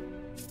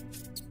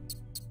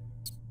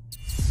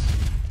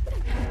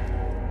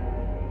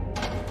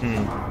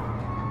 Let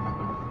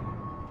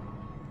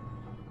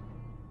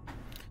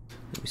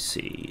me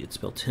see. It's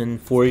about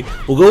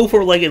 10:40. We'll go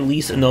for like at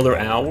least another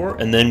hour,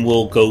 and then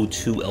we'll go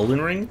to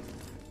Elden Ring.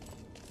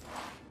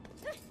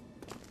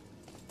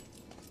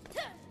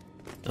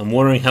 I'm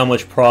wondering how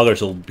much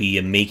progress we'll be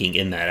making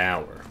in that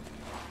hour.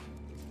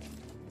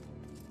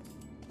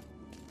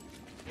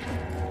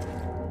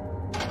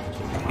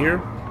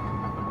 Here.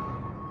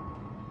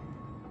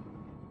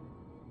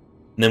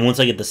 And then once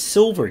I get the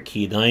silver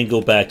key, then I can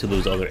go back to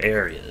those other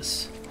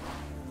areas.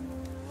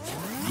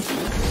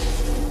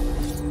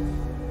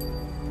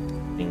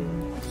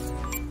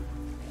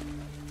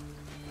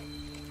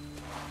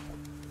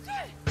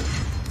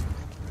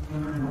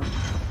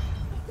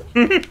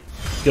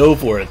 Go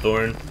for it,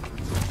 Thorn.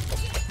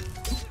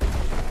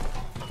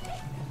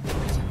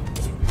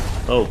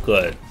 Oh,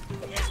 good.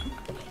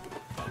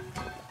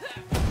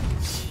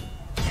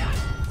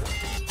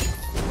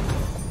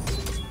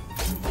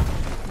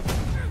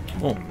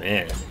 Oh,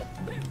 man.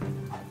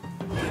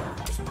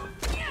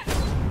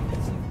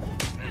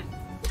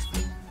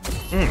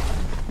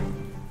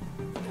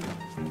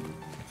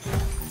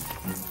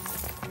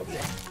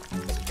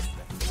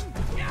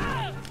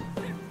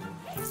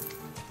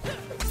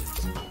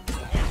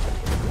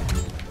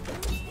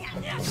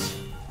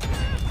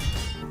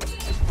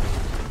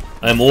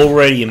 I'm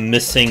already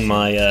missing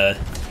my,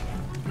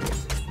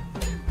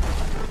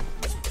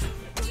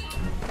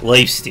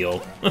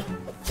 lifesteal.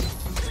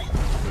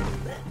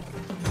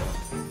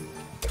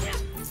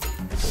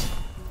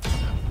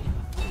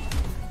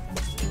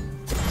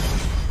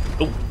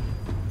 Oh.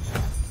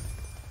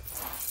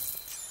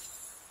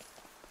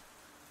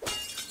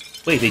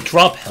 Wait, they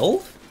drop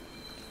health?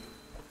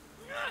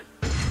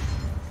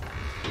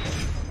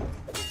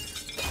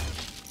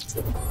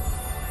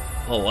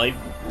 Oh, I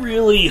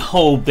really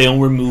hope they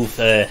don't remove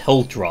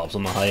health drops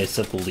on the highest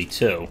difficulty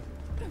too.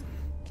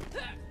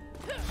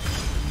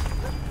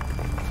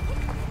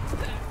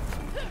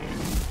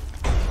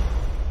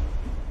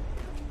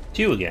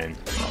 You again.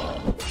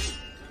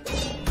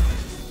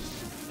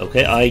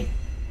 Okay, I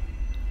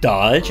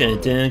dodged and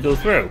it didn't go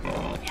through.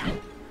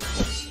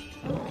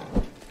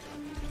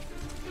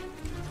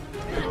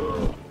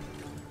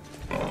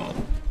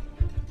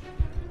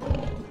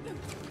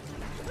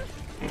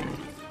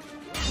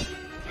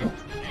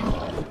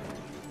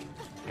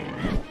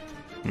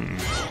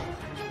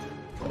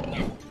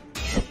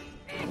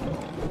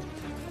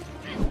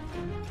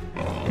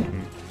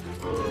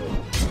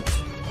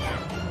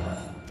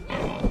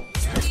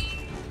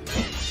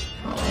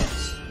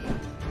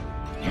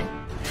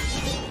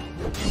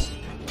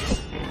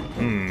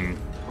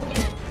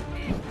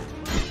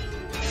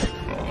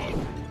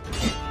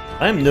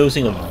 I'm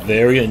noticing a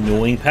very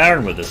annoying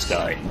pattern with this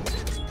guy.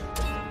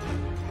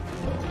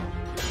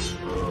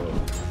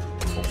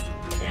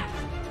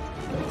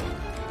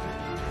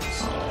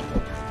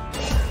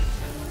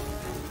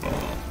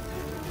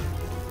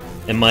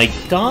 And my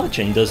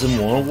dodging doesn't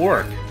want to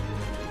work.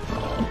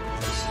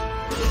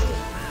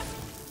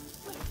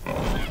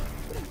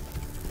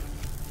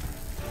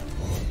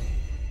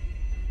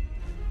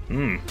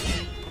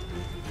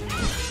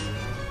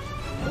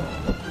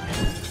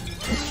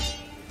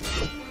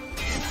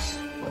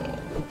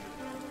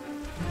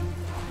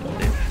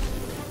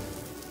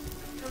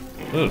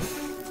 Oof.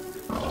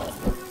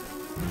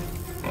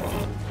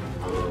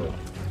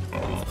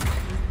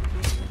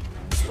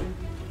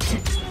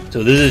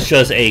 So this is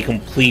just a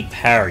complete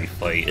parry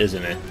fight,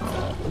 isn't it?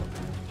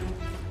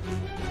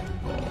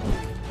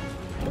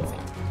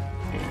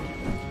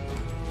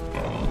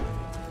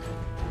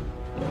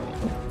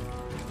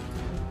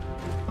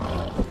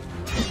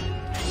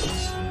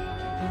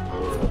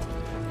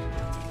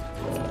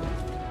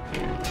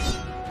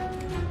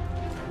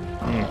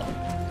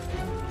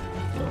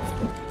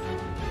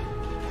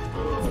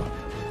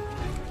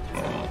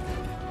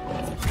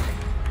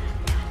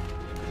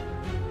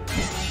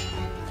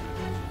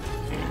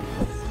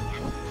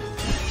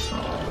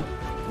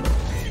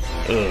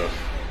 Ugh.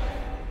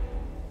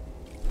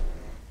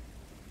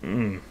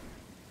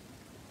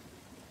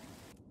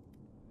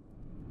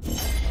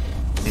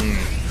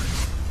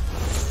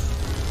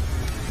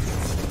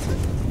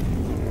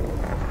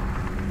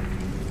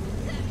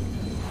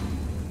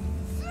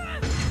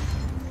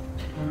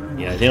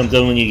 Yeah, I think I'm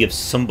done when you give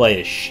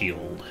somebody a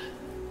shield.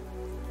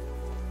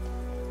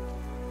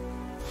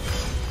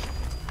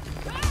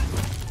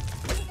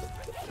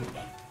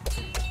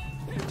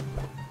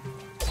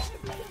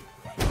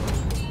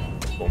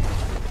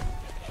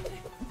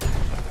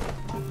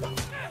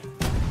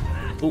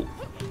 Ooh.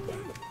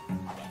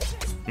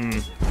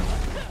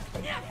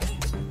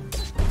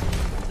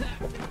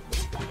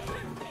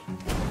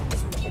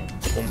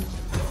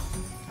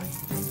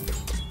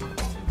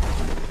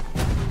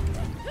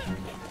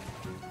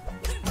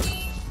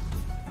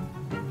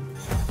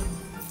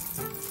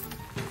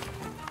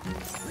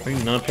 Why are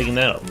you not picking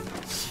that up?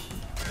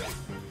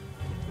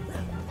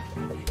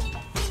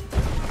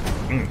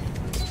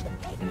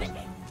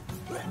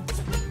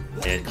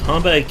 And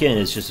combat again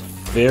is just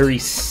very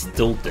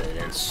stilted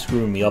and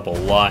screwing me up a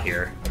lot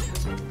here.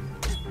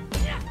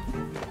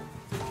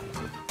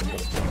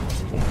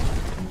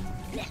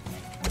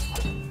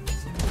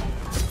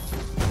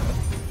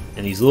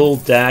 And these little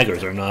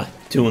daggers are not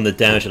doing the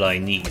damage that I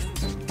need.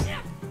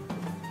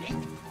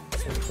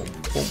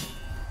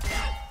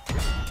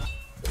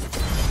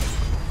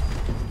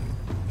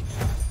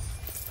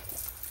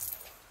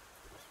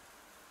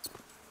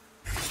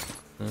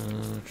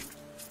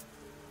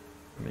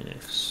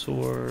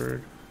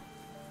 Sword.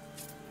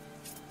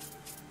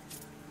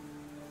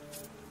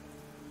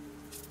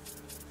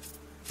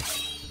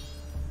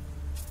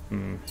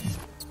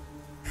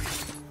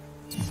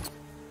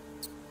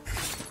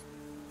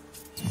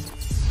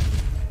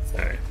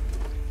 Alright.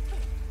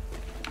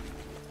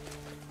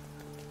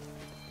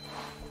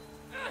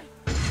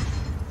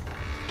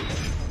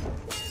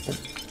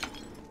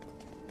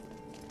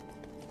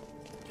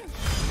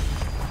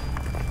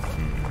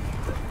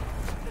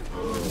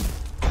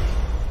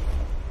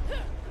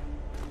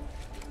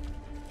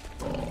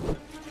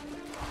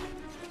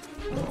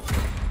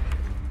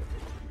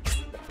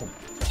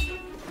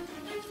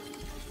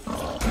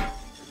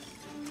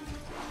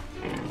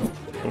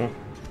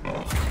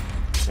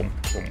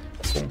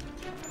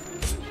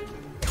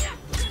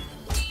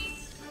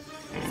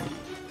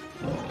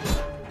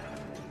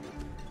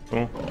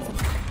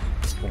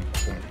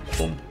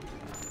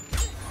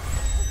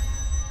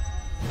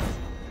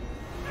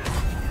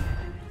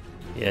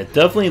 Yeah,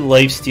 definitely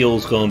lifesteal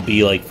is going to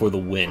be like for the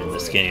win in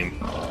this game.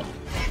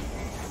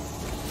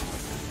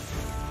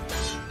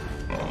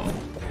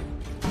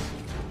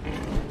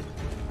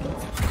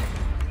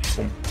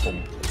 Boom,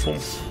 boom, boom.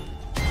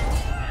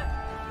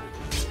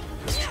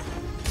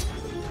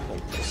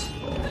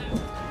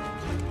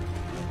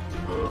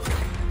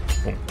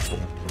 Boom, boom,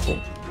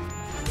 boom.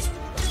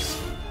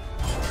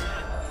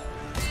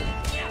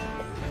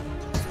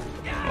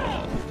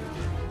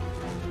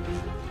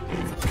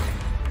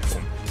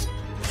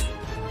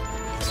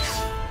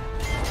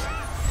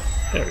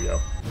 There we go.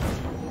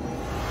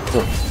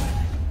 Cool.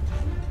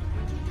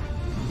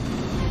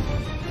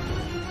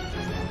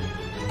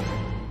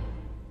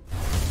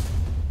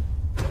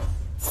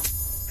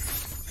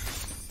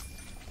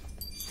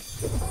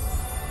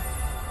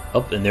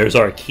 Up, and there's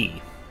our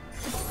key.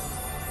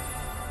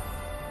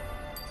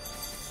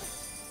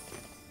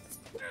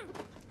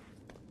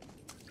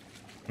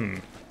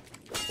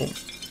 Oh.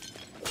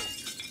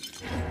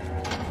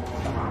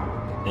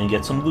 And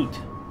get some loot.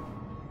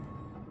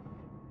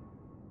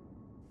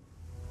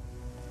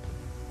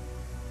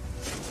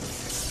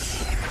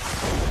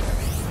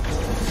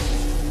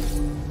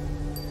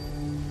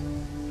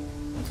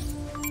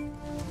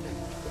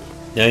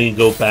 Now you can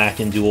go back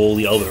and do all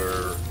the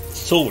other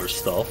solar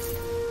stuff.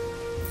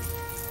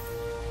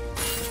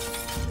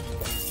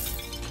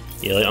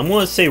 Yeah, like, I'm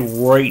gonna say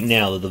right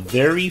now that the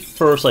very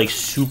first like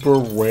super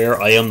rare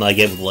item that I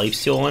get with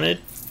lifesteal on it,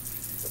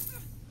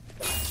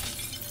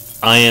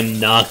 I am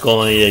not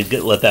going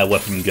to let that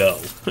weapon go.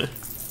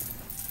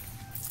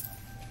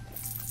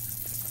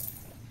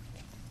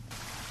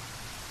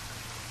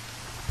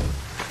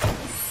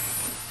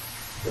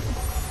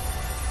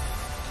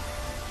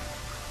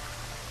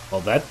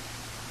 Well, that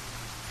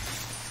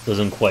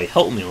doesn't quite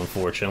help me,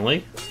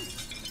 unfortunately.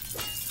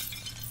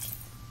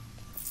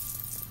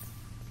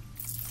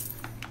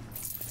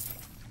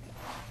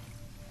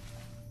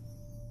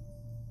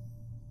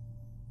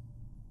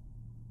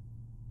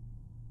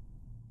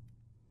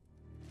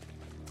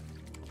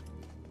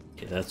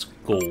 Okay, that's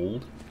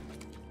gold.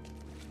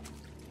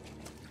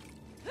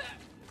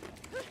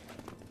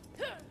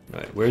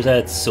 Alright, where's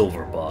that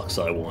silver box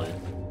I want?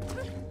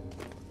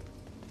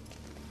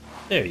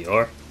 There you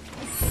are.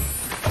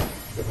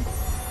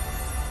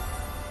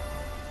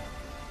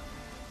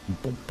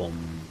 Boom,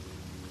 boom.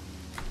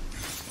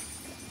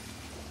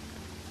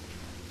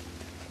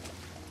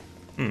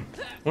 I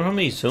wonder how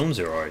many zones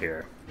there are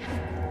here.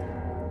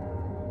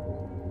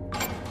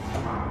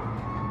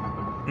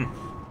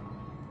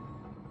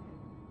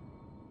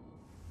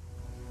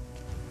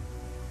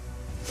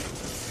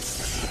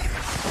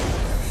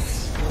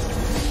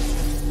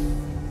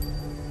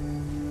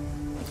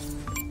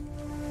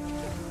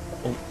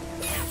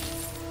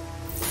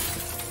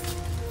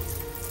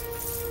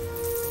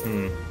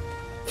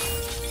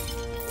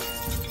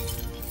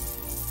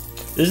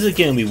 This is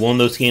going to be one of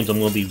those games I'm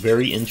going to be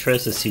very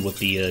interested to see what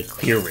the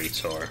clear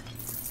rates are.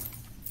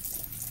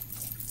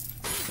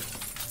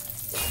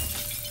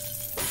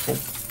 Oh.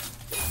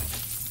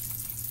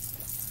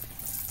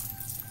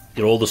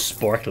 Get all the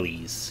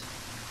sparklies.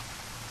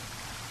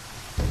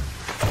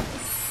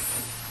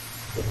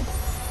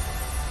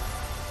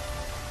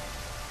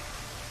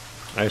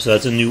 Alright, so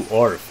that's a new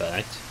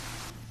artifact.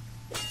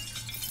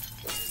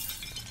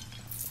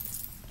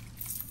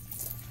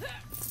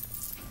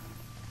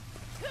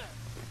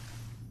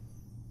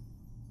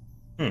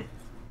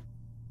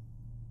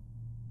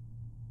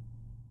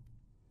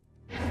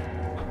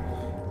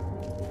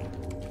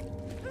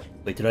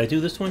 Wait, did I do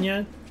this one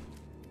yet?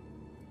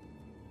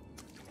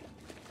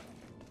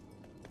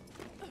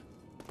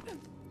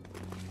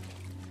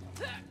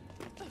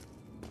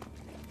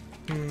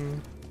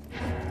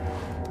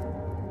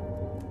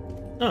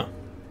 Oh.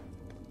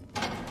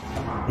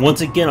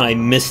 Once again, I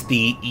missed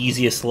the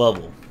easiest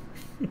level.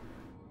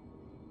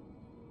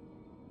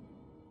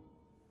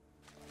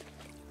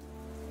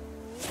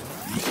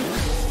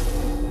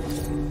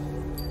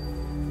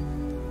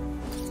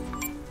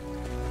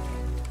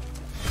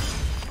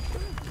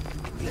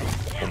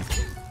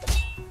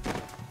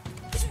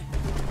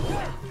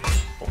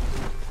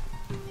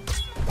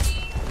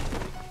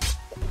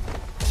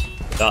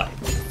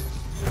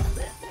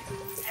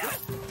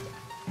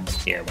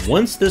 Yeah,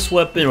 once this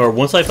weapon, or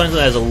once I find something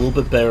that has a little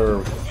bit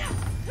better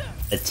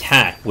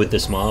attack with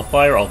this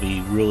modifier, I'll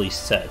be really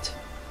set.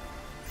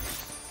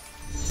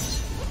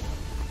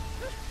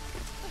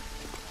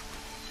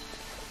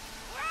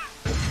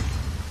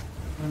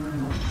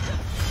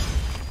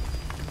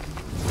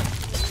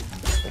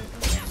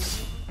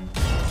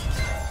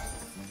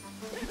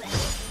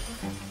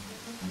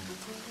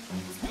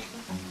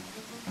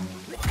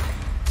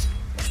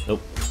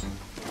 Nope.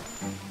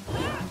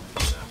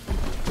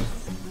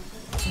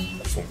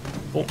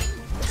 Boom.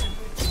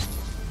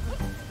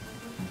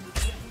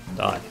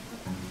 Die.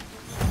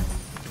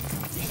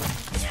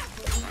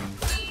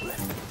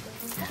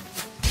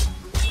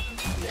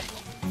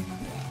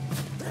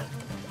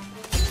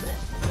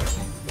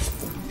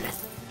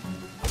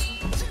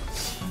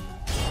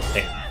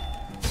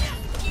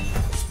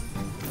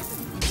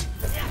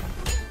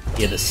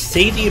 Yeah, the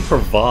safety it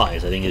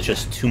provides, I think, is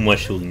just too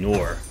much to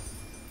ignore.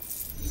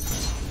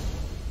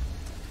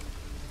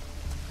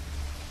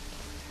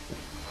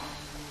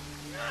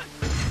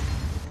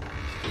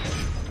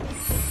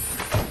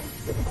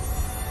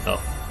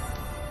 Oh.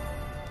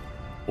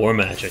 Or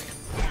magic.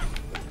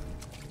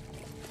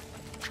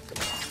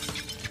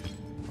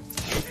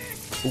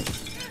 Ooh.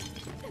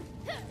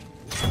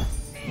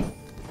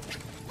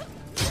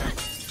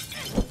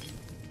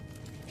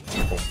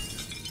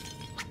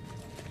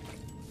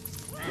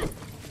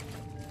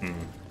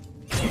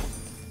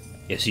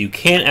 Yeah, so you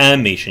can't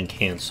animation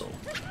cancel.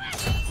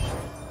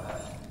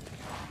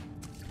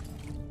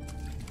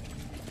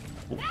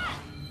 Ooh.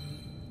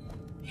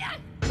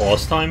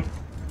 Pause time?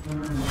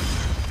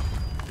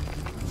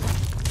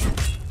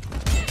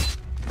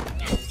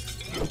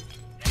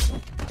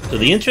 So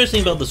the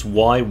interesting about this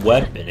Y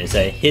weapon is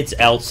that it hits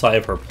outside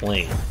of her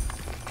plane.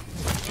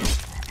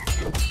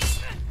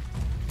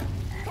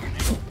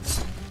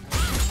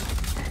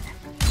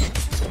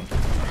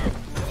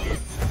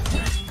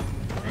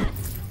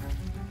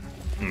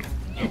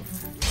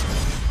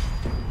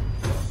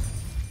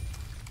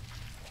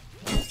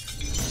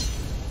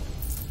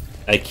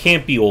 I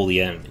can't be all the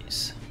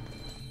enemies.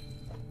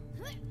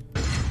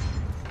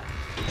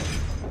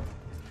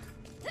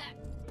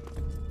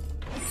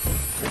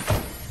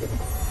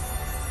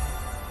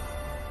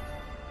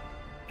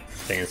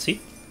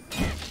 Fancy.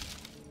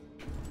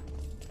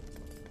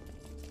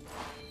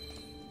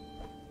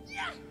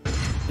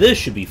 This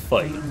should be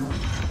fight.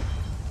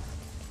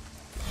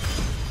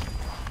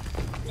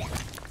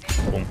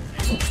 Boom.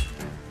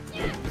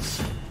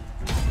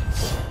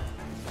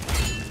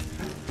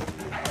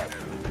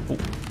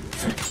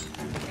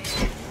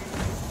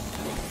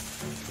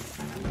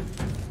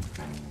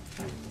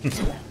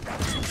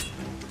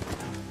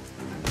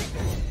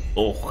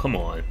 Oh, come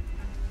on.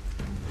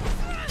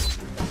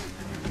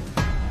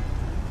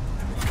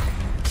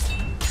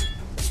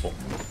 Oh.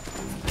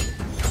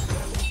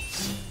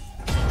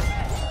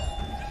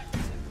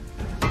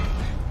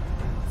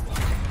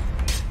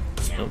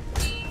 Nope.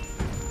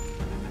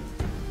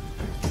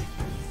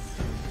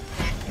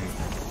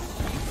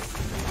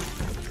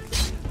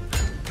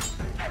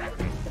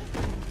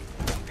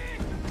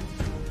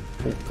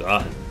 Oh,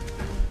 God.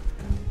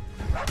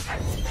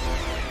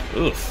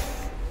 Oof.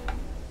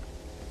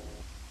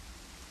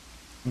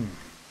 Boom.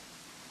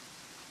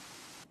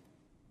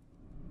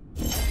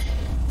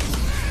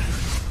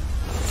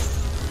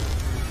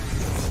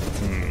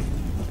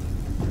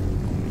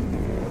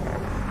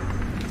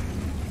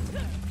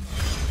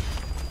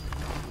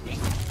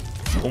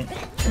 Boom.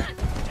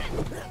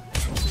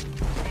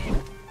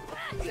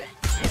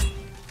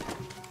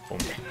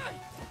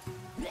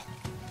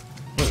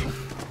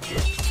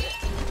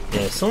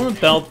 Yeah, something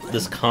about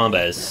this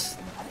combat is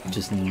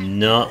just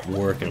not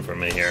working for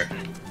me here.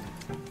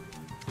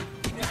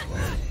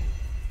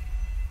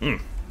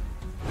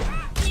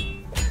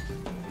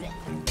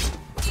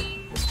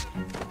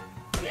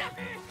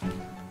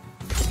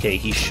 Okay,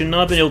 he should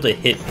not have been able to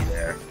hit me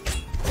there.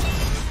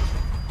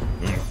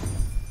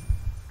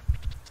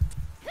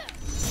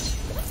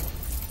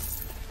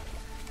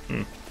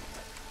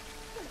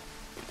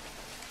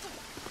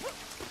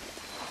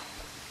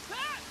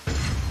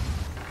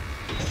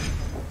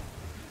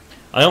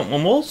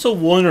 I'm also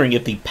wondering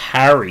if the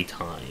parry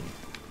time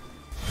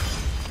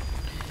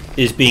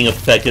is being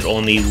affected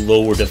on the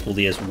lower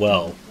difficulty as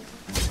well.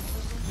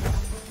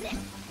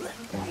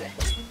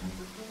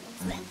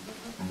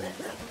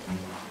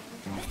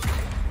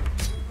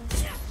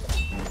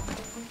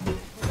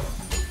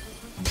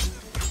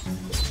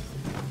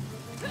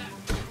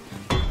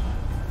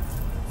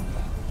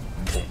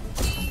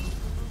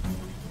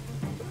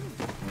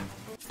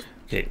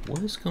 Okay, what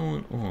is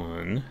going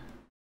on?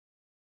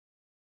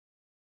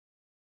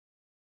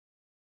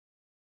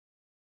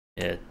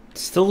 Yeah,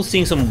 still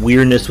seeing some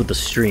weirdness with the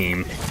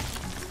stream.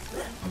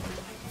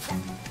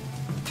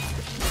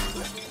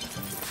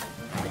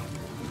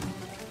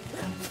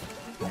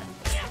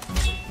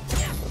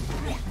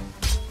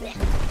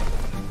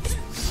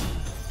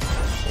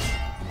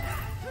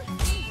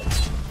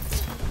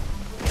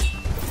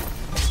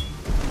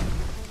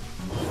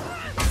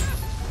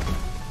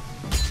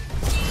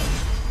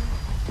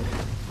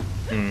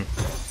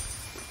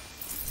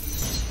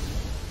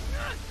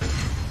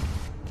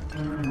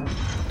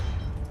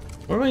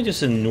 Why don't I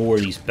just ignore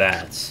these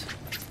bats?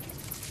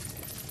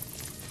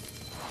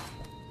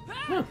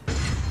 Huh.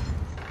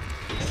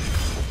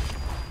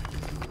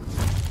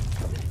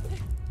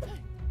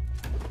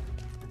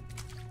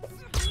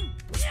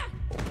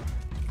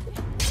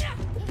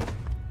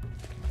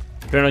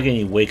 Better not get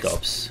any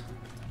wake-ups.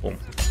 Boom.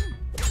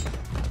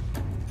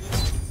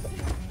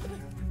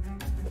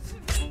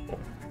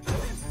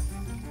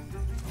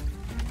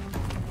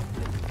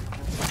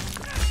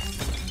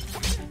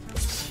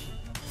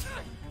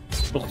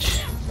 Ouch.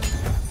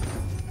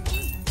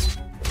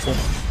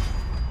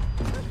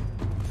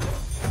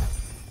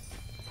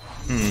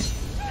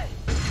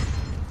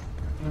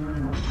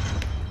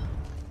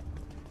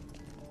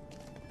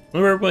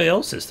 Where everybody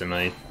else is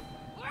tonight.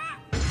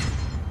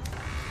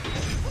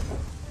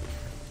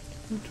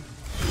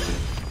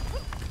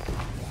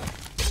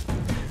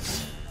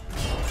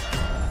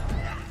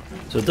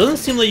 So it doesn't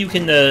seem like you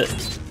can, or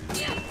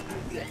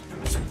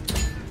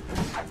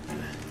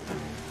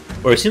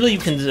it seems like you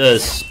can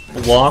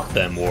block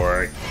them,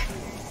 or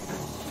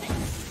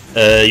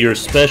your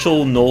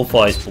special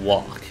nullifies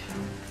block.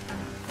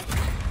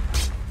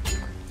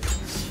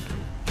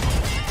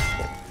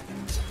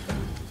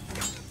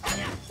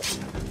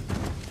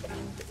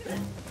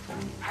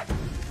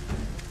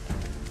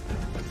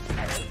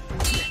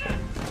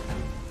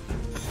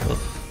 Oh,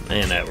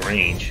 man, that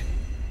range.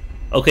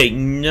 Okay,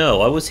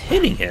 no, I was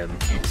hitting him.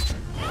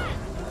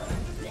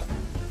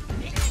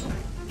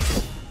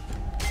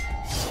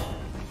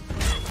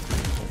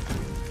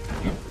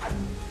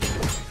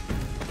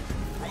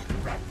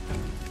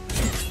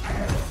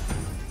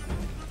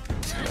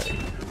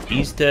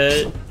 He's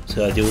dead,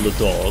 so I deal with the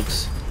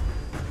dogs.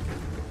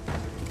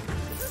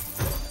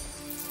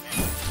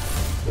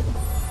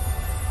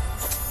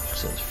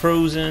 So it's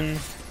frozen.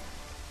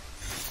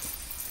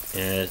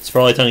 And it's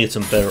probably time to get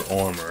some better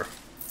armor.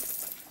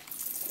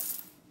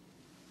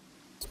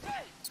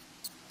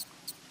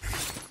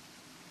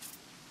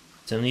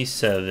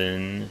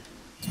 $77.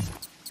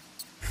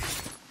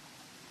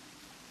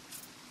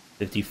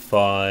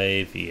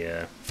 55,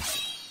 yeah.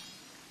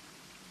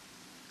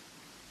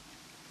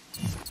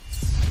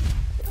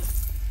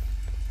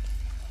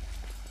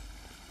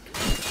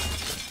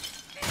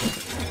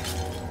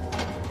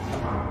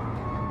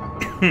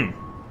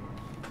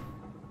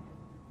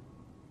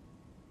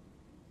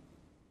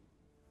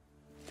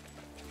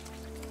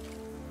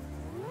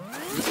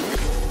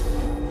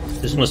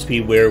 This must be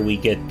where we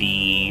get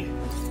the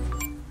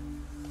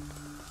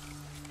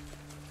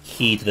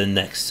key to the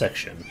next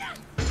section.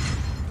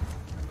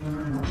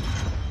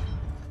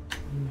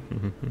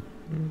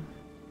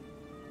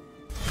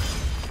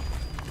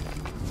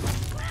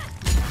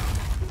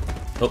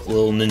 Oh,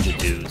 little ninja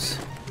dudes.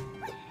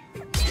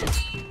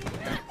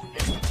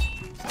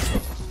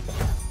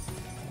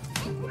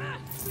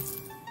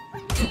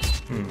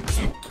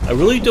 I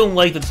really don't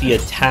like that the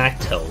attack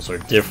tells are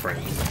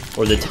different,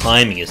 or the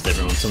timing is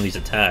different on some of these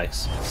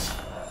attacks.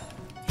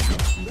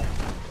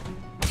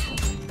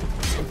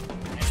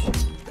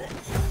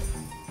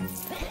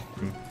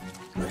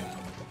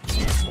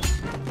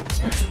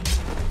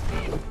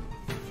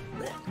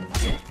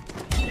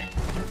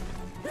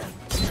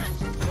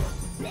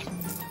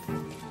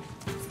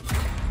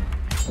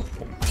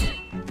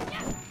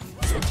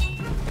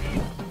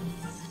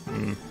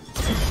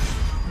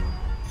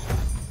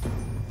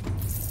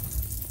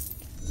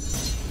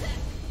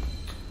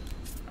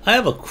 I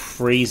have a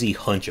crazy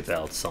hunch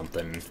about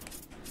something.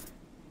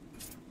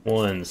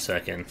 1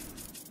 second.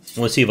 I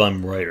want to see if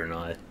I'm right or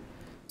not.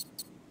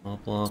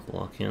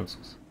 Block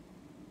cancels.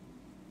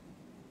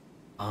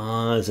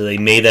 Ah, so they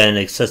made that an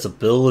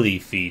accessibility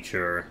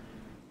feature.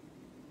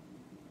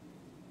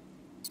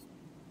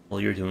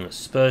 Well, you're doing a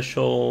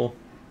special.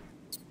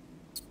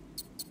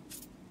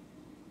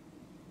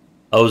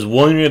 I was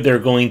wondering if they're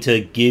going to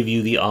give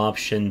you the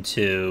option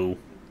to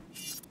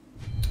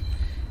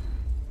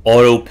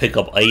auto pick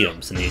up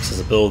items in the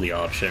accessibility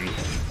option.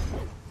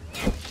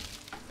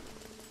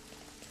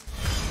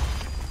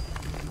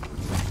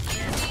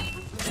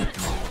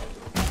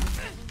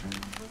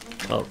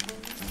 Oh.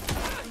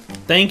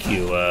 Thank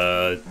you,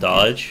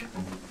 Dodge.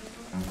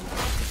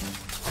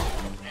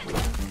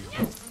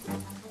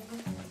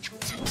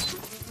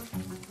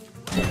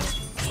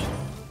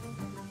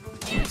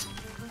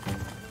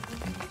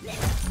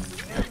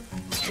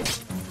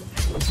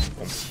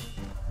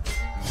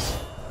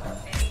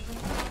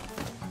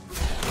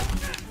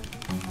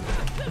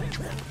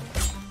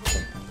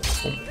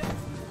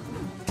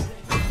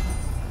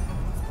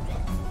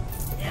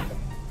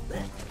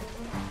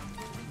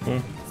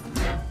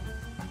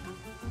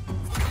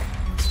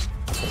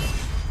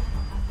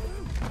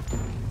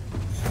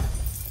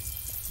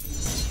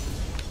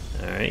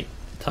 Alright,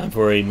 time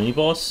for a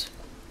mini-boss.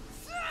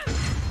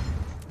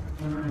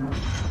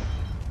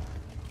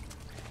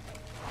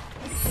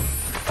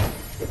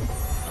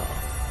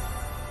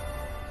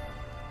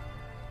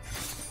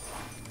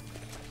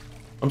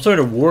 I'm sort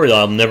of worried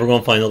I'm never going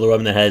to find another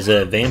weapon that has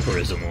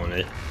vampirism on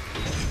it.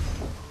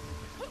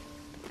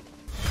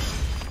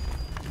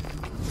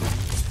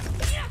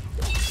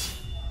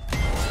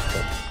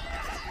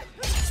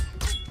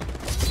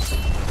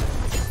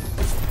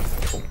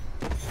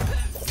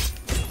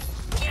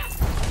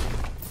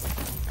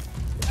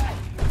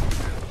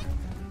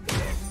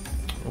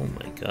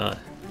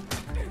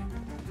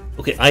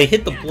 Okay, I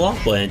hit the block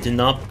button and did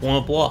not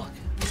want to block.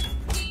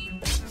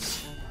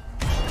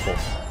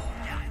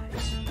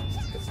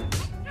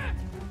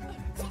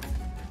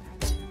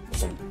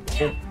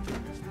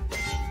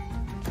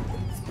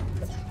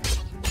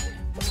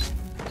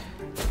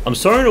 I'm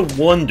starting to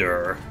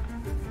wonder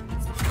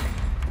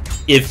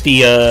if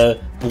the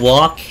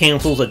block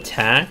cancels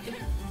attack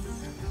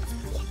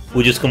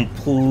would just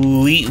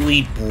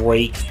completely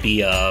break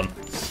the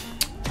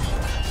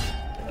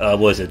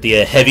what is it?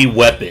 The heavy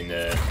weapon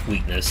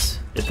weakness.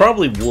 It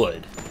probably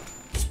would.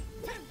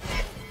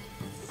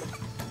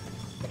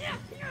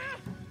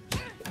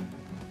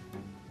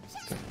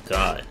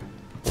 God.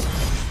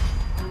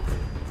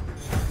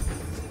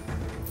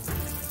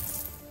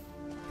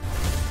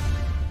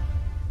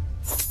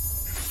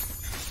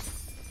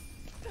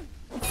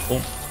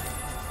 Oh.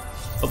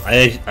 Oh,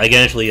 I can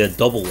actually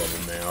double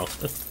level now.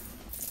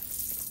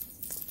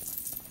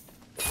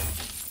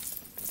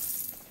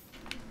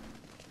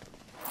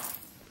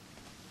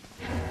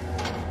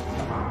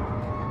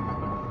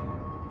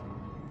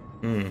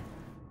 Hmm.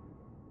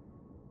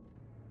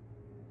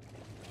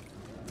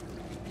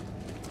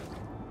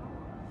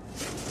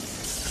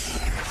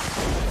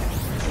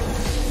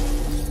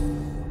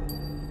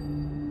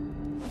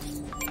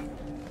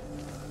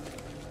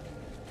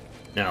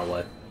 Now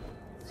what?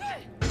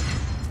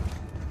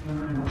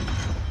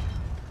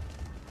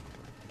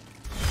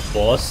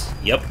 Boss?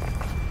 Yep.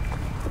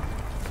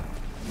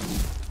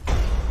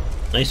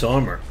 Nice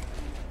armor.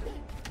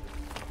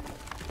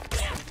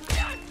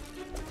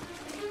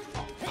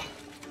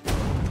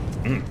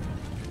 Mm.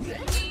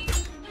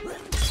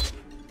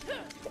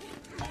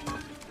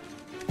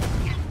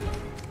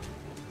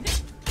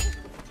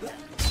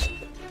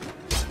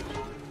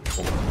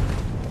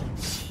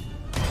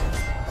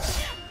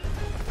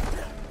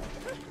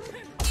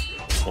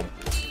 Oh.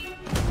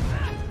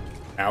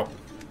 Ow.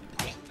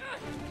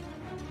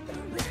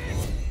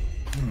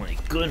 Oh my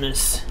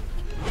goodness.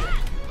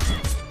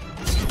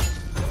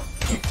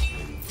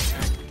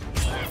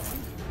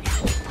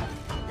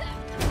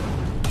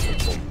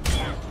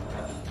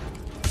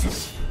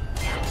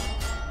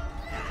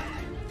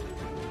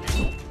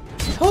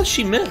 How did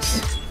she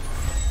miss?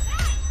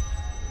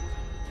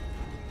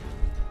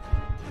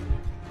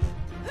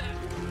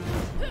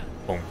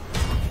 Boom.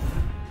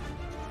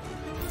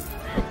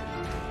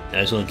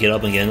 I just want to get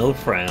up and get another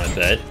frown, I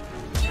bet.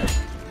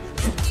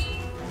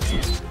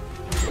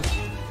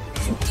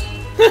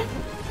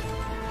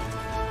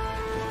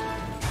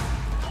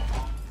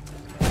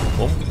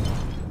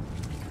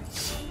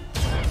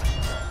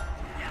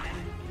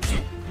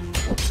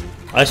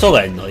 I saw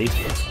that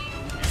knife.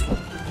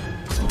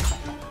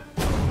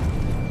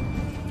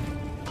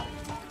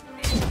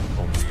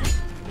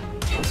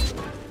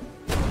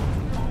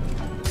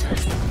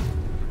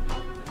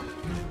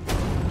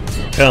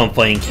 I'm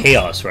playing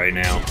Chaos right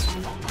now.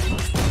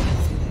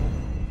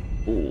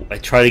 Ooh, I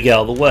try to get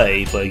out of the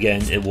way, but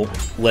again, it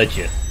won't let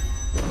you.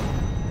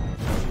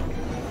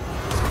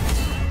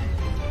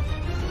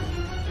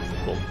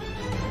 Cool.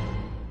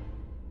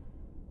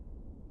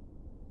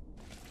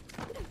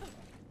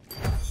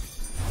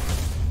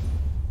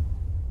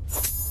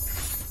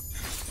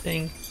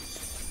 Ding.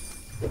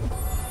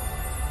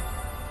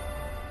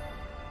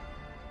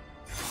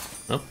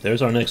 Oh,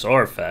 there's our next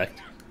artifact.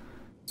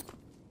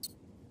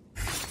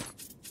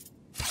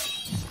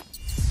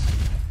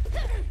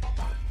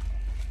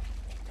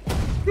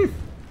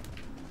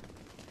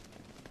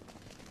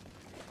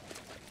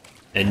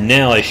 And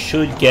now I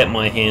should get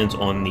my hands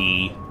on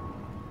the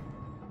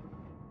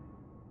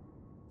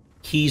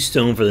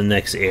keystone for the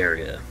next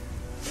area.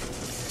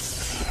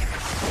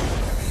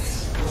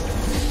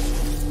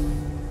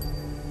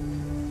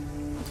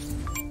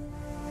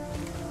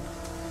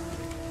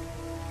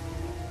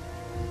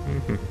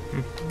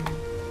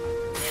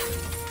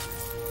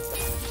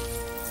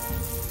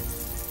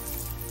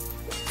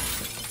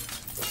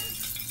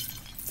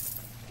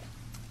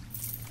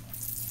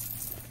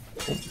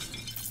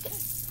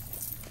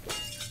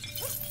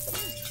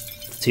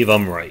 See if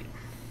I'm right.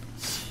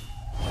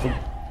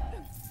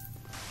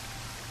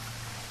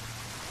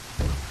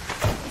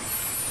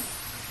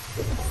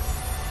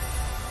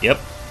 Yep.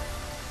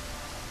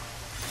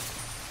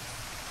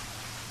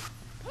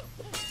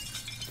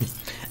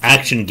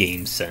 Action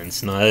game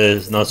sense,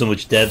 not so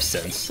much dev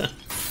sense.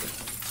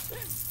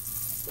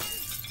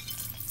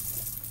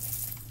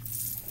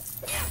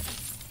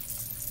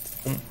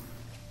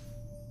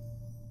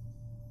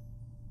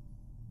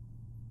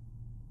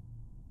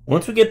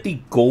 Once we get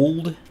the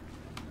gold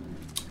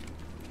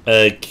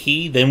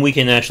key, then we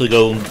can actually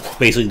go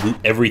basically loot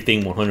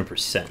everything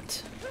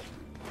 100%.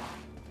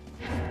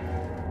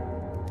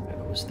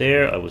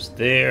 I was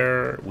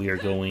there. We are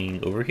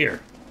going over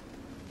here.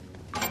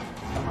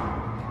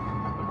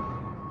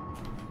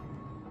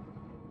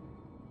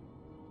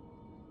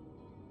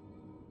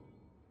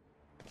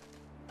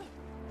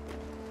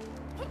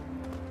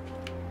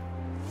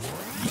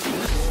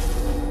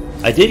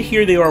 I did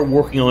hear they are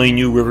working on a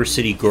new River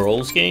City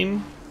Girls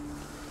game.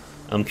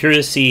 I'm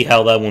curious to see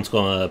how that one's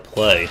gonna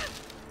play.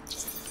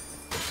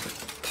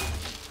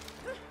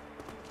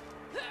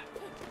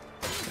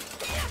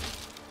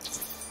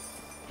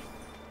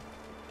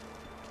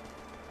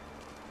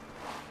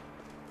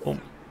 Oh.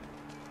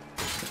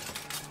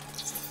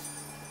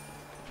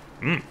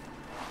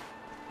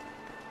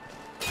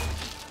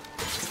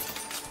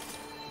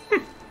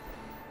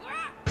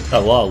 Got a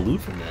lot of loot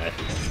from that.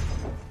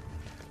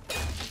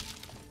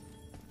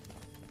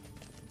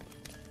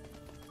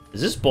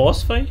 Is this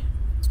boss fight?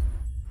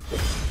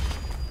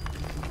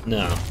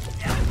 No.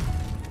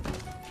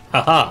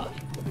 Haha.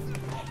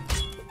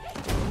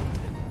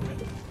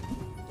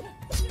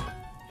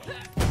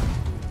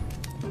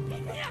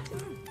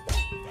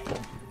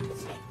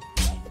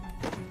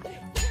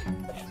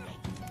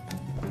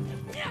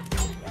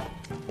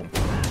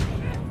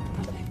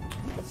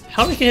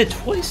 How did I get hit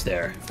twice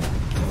there?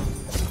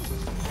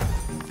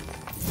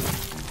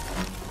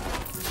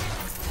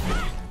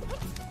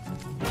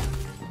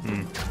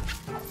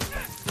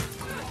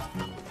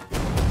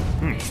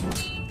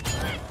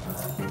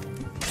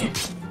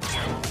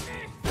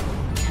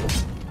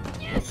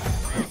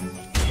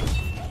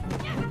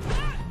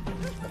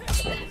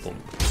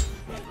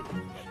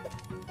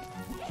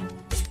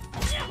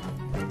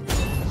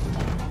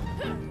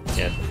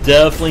 Yeah,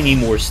 definitely need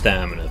more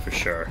stamina for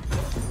sure.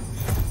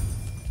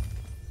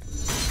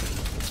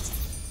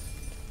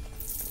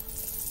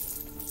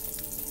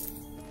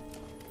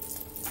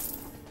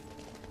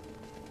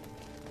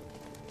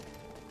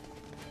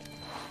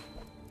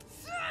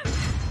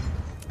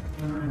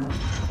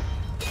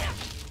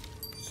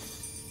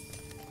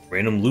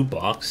 Random loot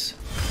box.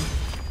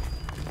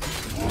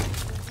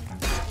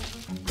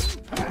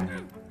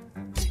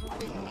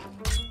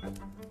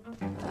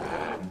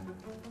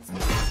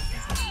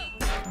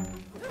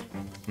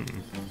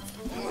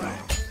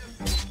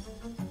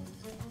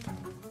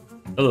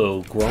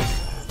 Hello, Grump.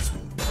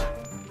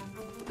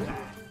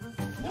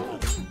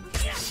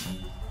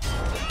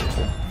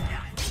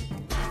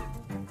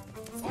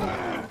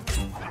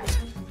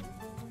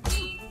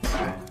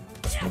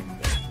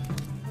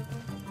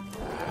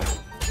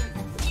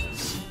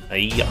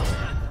 Hiya.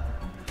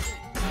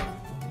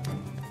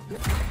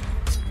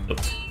 Oh.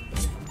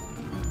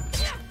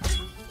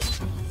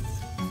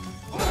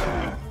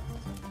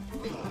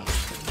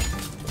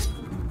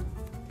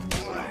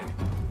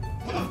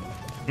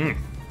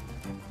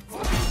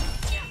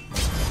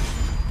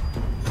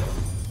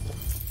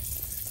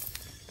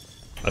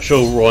 I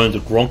should run into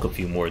Grunk a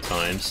few more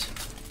times.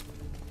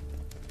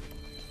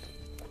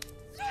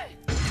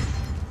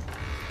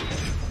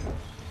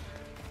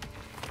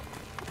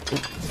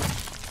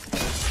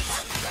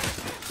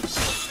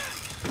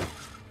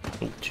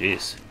 Oh,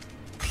 jeez.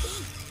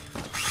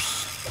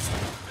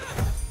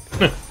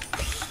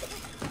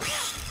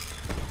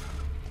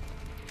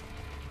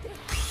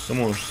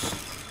 Come on.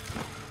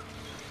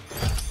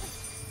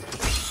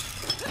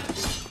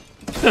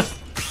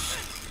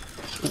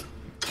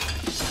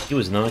 He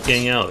was not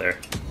getting out of there.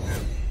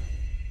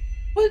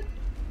 What?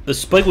 The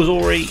spike was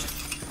already...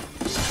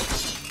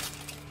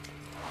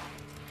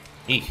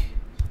 Eek.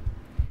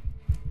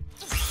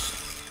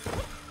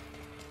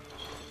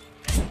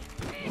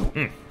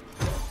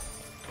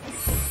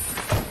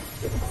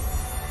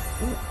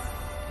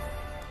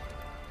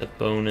 The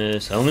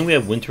bonus... I don't think we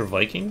have Winter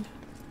Viking.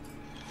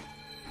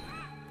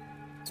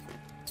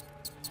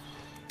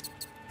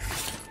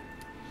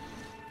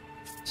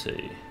 Let's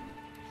see.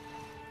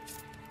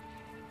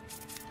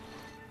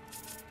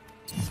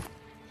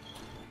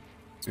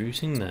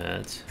 Using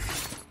that.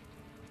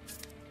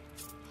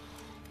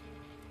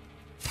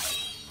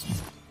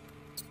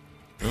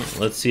 Well,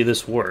 let's see if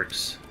this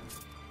works.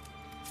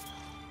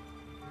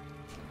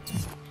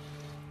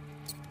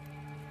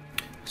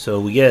 So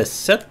we get a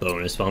set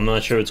bonus, but I'm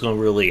not sure it's going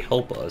to really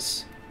help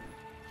us.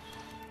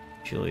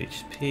 Heal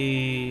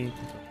HP,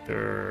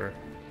 conductor.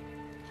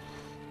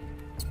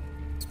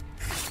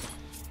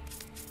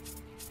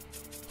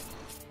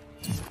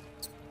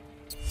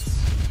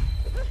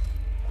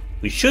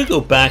 We should go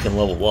back and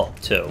level up,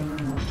 too.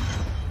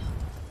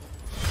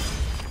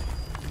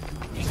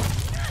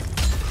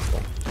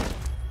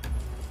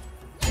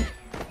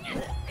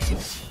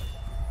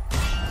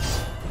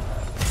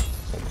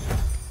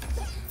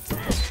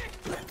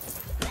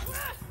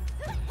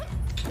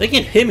 They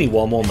can hit me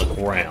while I'm on the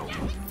ground.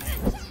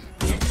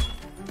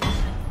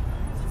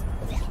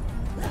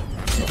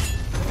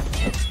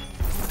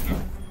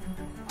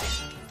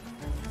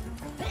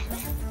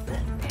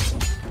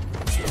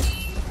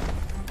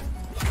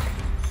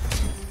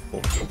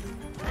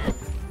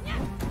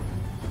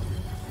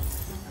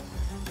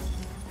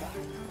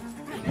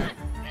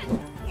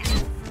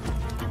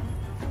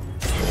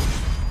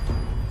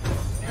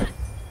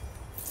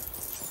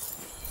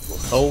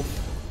 Oh,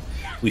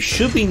 we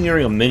should be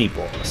nearing a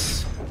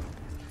mini-boss.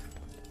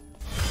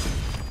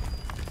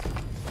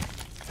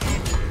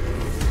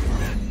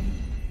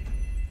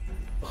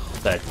 Oh,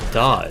 that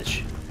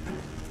dodge.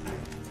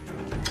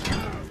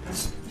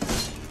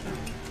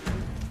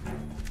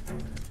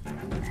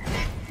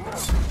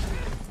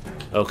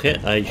 Okay,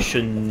 I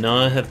should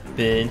not have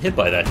been hit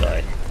by that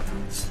guy.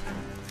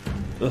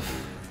 Oof.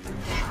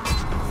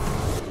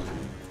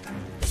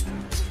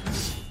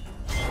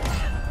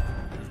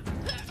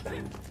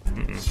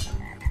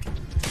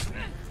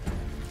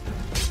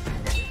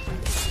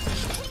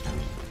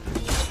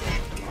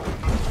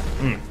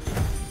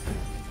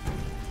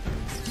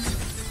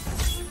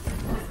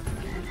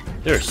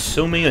 There are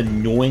so many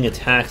annoying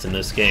attacks in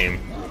this game.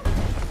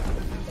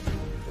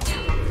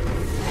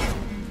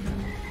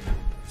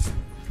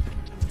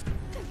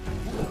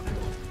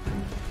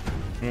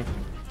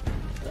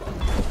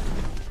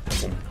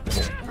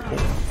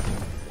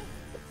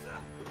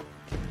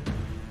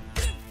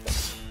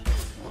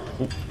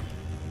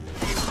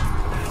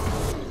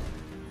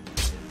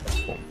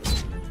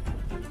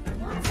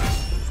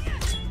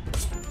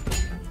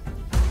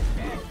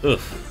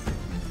 Oof.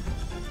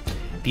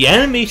 The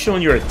animation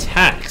on your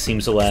attack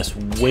seems to last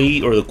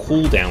way, or the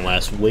cooldown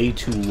lasts way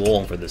too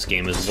long for this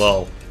game as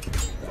well.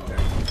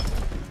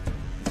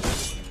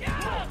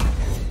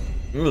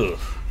 Ugh.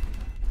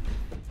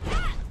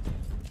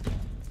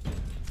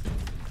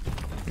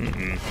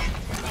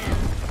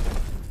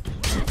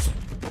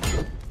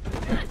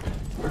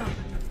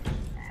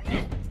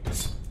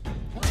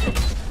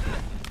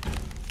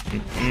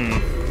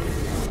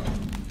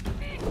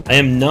 I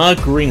am not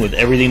agreeing with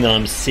everything that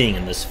I'm seeing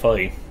in this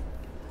fight.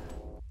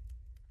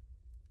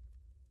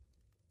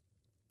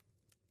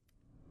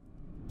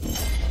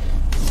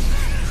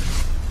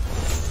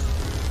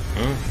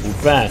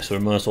 We're back, so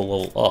we might as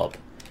well level up.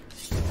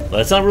 But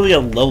that's not really a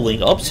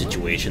leveling up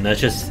situation, that's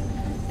just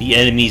the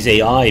enemy's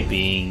AI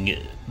being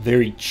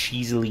very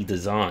cheesily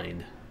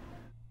designed.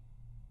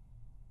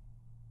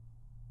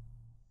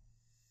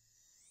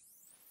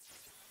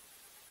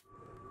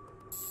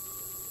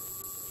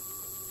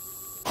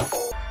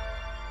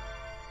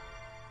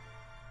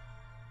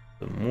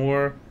 Some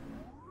more.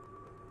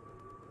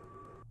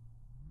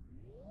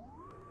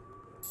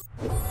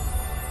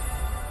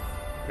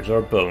 Here's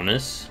our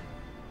bonus.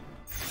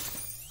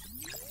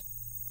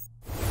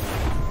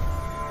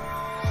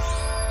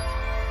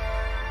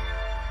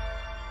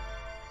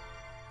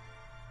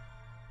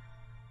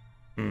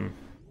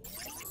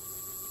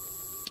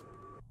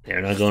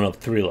 They're not going up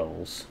 3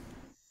 levels.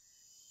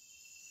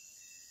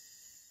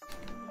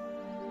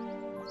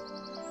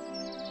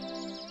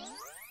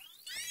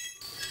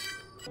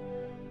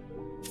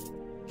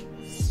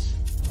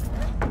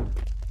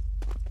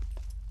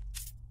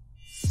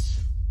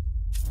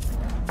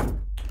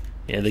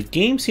 Yeah, the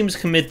game seems to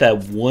commit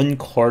that one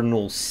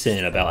cardinal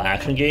sin about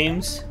action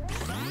games.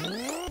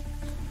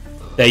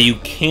 That you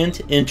can't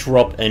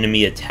interrupt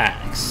enemy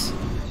attacks.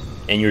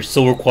 And you're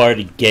still required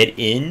to get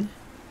in,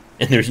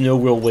 and there's no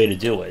real way to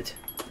do it.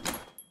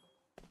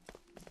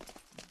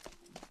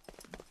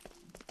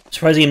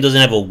 Surprised the game doesn't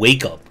have a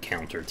wake-up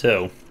counter,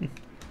 too.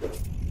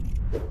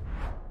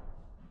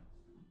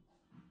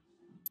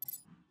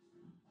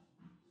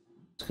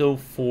 Let's go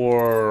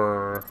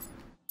for...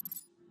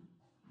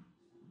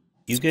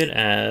 You get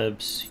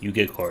abs, you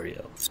get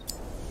cardio.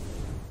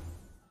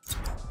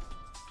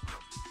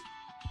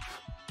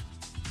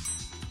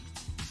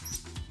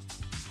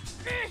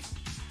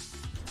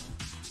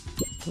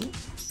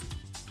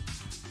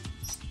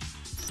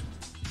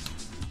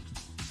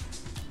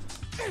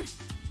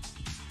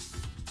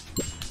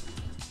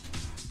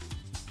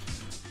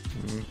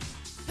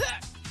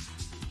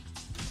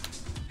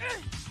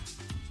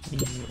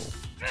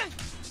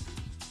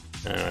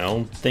 I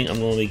don't think I'm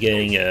going to be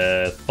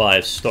getting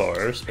 5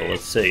 stars, but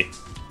let's see.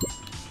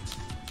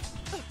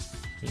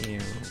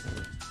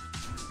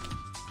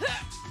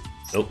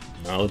 Nope,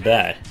 not with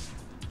that.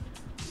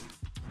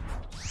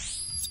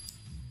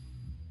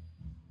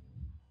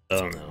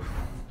 Oh no.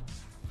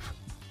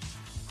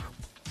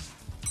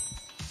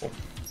 Oh.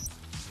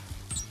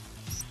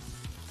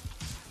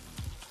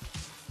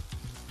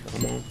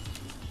 Come on.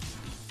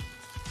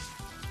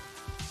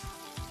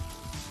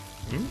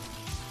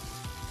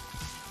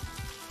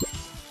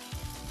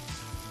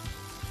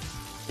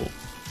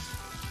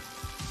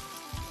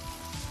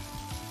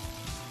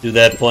 Do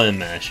that button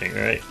mashing,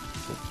 right?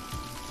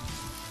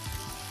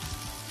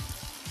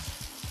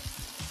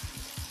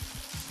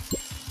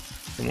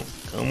 Come on,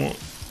 come on.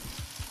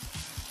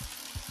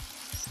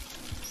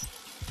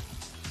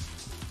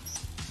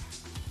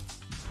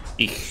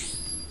 Eek.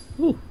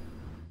 Woo.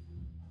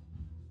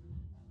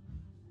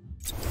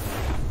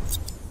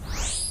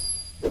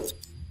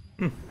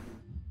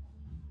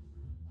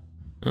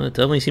 Well, it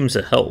definitely seems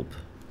to help.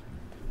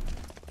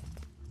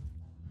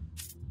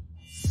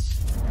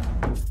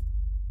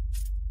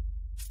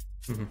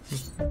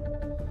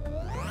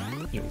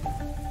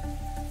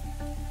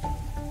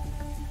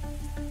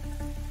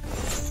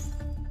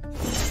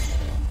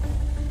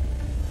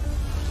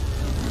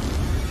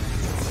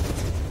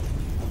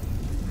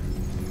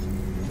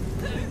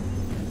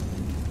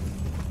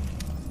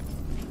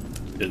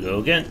 Good go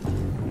again.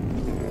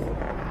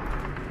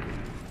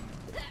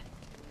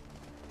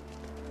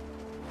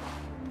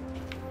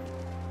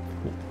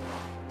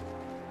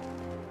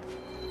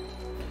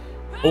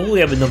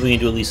 Hopefully I've been able to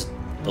do at least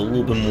a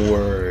little bit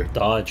more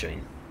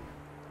dodging.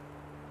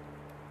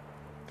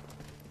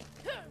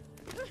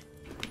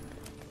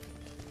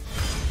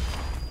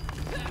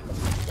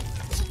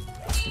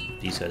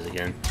 These guys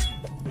again.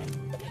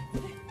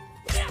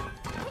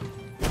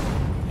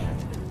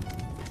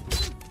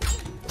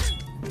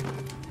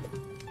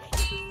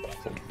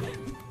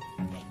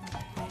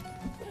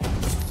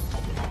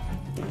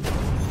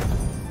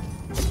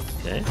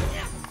 Okay.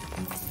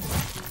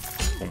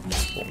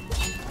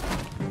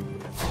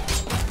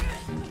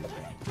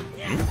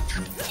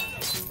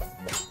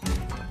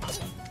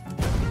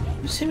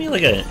 You see me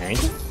like at an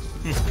angle?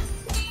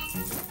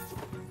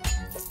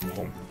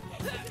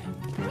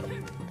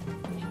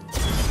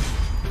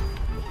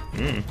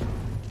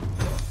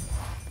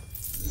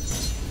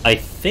 I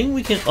think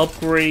we can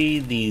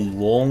upgrade the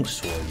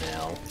longsword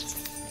now.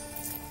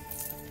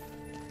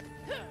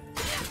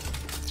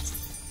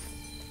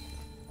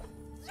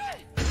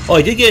 Oh,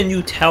 I did get a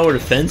new tower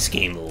defense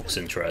game that looks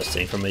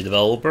interesting from a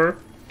developer.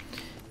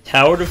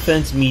 Tower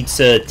defense meets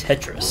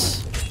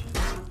Tetris.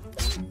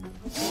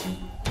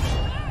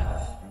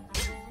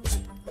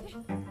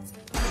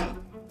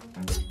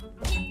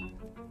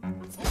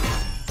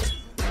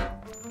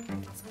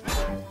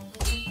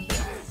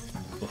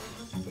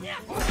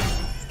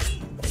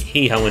 I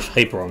hate how much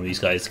hyper armor these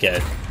guys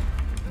get.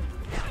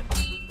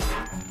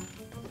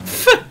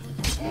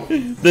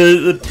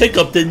 The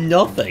pickup did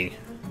nothing.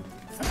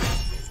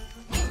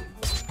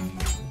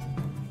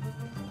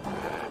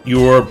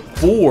 Your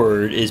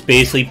board is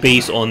basically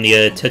based on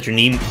the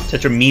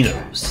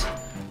tetraminos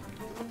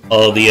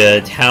of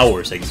the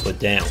towers that you put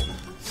down.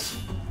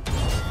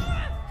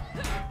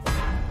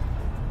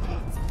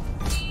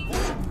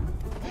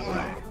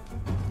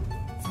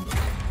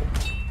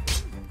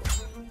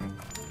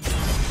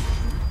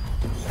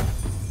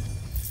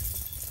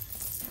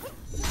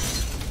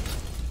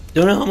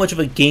 Don't know how much of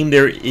a game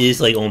there is,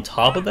 like, on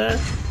top of that.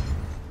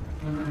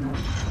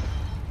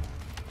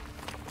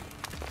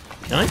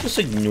 Can I just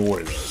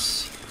ignore this?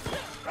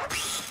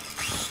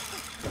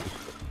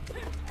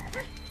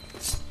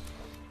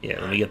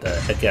 Yeah, let me get the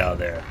heck out of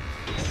there.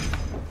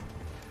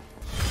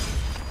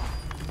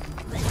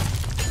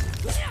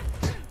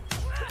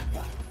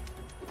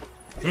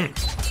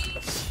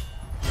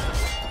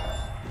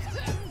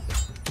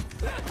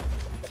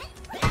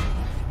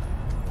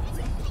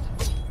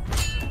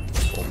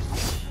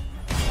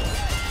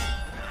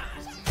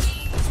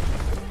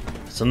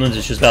 Sometimes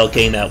it's just about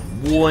getting that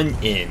one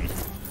in.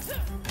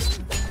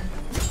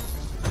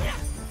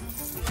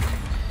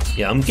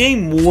 Yeah, I'm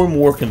getting more and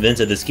more convinced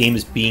that this game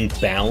is being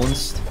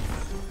balanced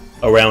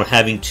around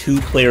having 2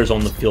 players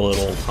on the field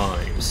at all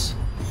times.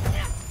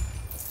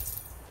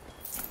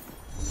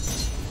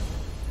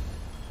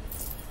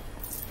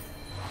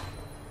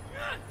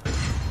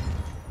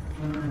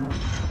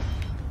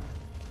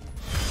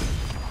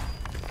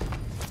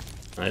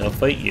 I'll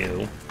fight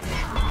you.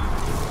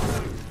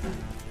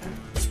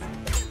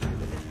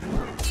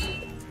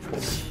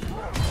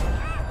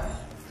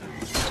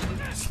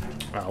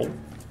 Ow.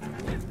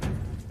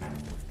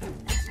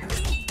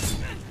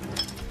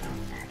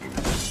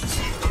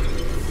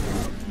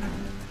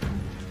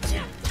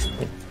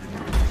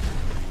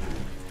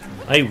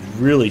 I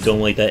really don't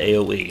like that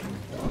AoE.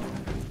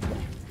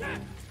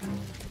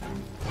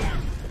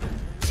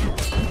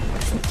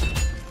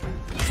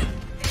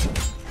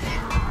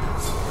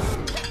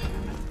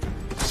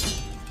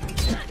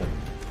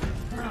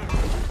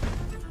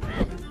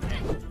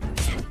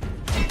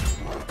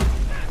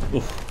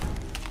 Oof.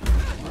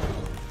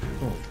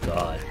 Oh,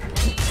 God.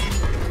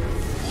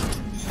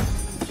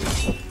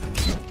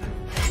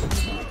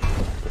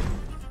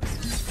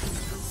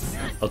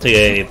 I'll take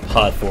a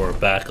pot for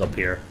backup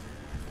here.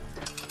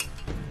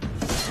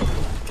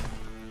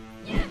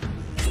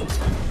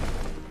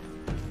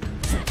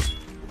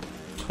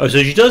 Oh,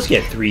 so she does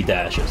get 3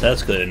 dashes.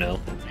 That's good to know.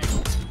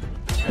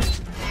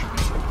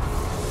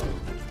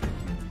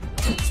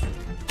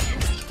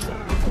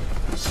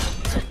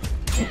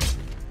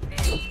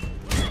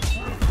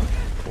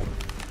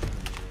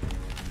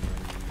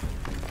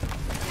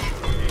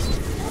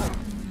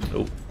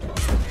 Oh.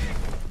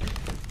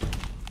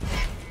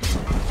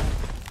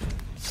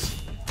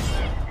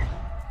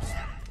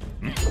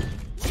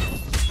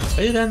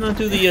 Why did I not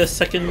do the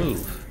second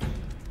move?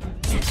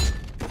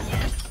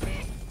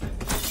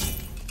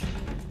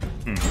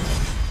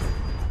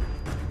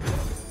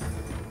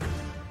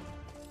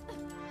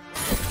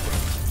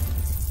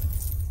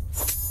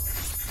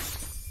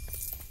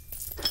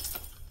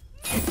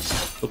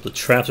 Hope the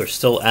traps are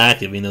still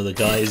active, even though the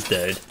guy is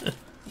dead.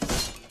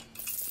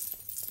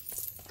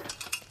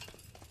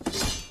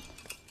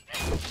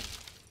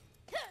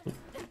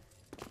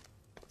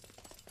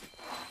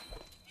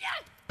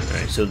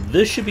 Alright, so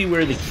this should be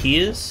where the key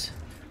is.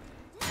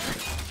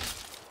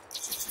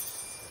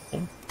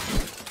 Oh.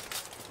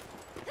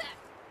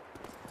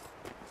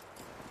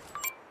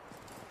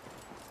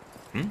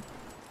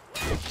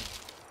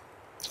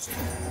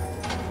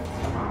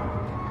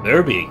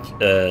 There'd be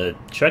a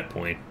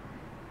checkpoint.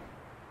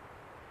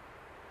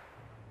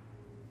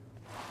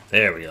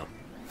 There we go.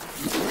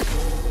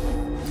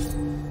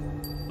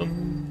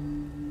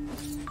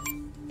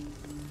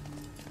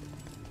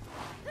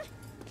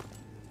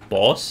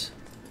 Boss?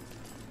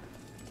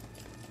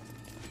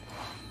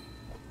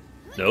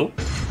 Nope.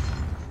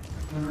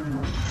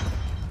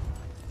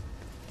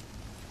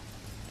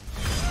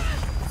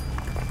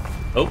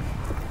 Oh,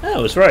 I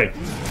was right.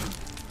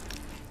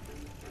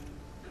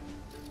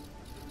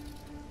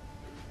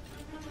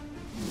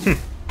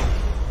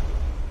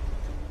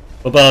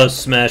 What about a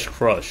smash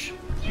crush?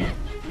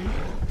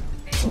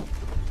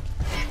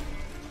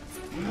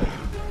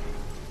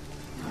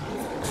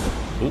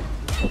 Oop.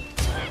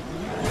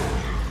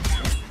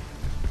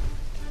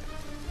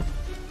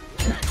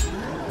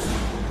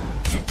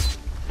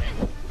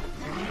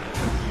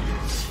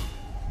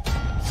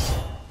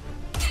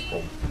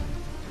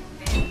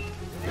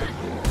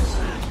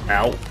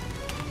 Ow.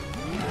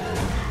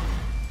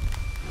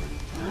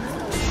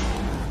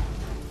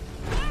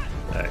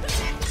 Alright.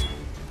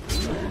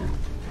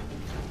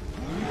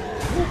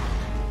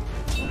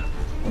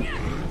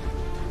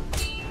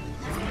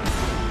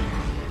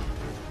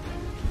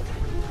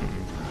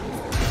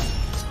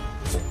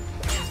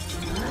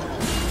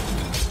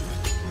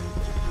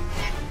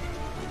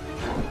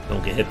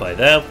 hit by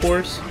that, of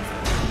course.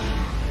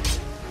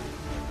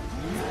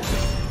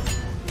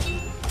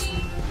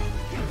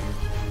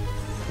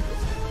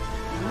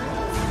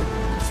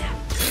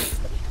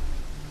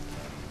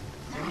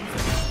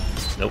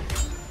 Nope.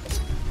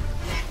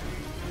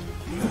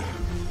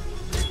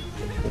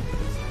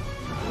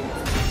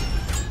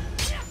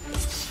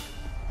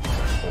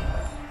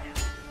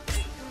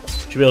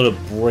 Should be able to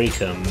break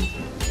him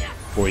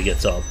before he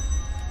gets up.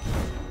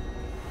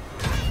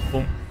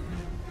 Boom.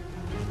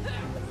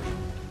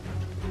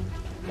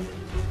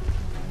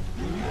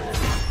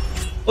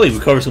 Oh, he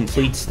recovers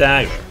complete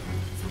stagger.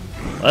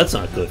 Well, that's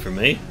not good for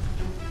me.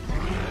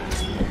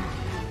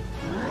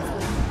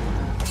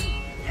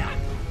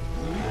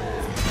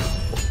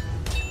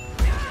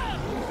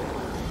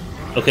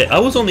 Okay, I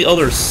was on the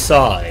other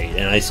side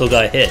and I still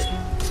got hit.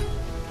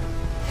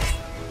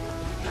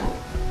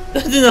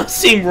 That did not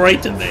seem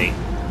right to me.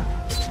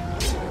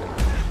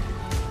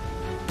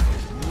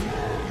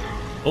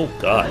 Oh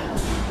god.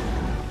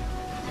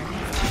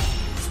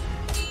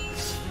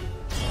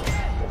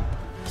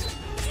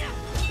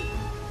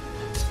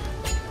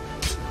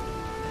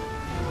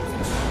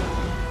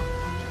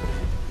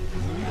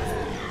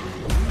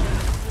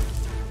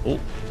 Oh.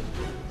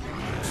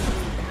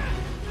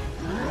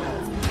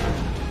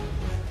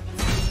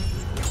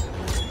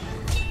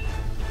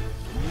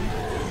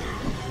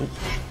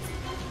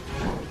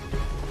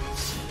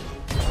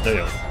 There you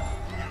go.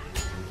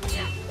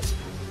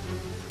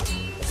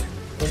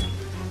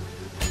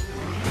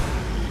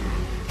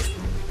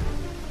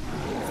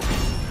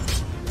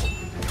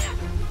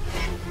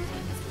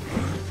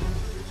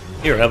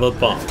 Here, have a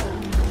bomb.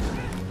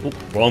 Oh,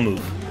 wrong move.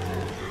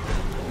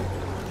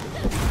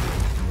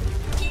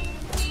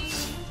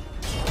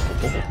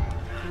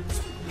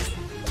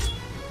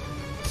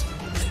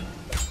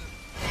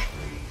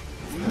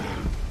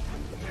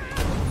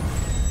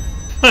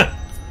 Huh.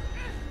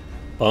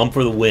 Bomb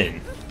for the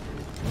win.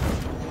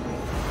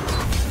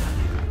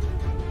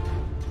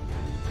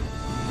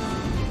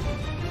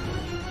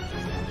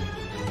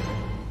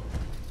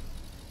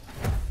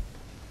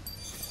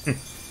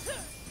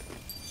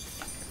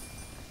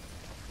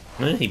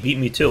 He beat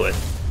me to it.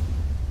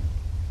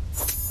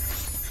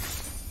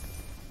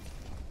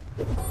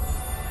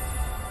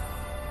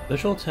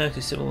 Special attacks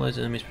destabilize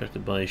enemies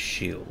protected by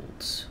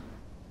shields.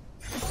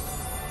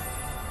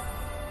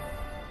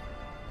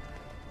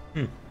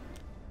 Let's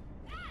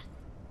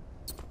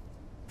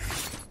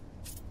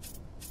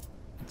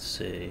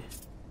see.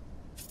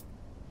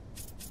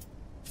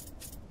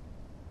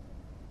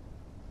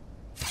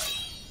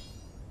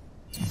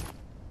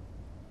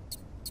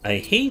 I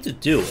hate to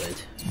do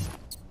it.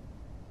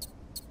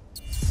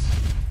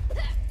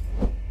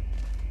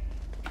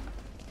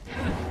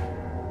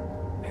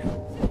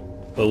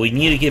 But we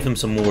need to give him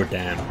some more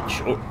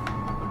damage. Oh.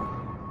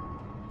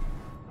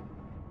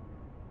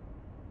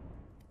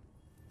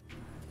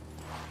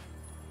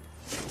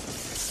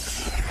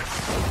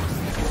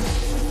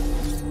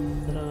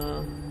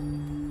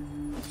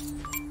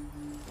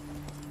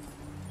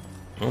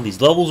 Well,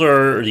 these levels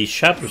are, these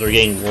chapters are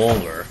getting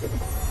longer.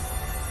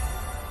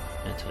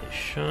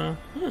 Anti-shot.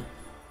 Huh.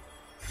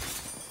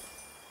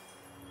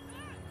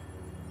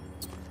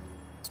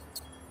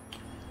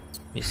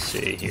 Let me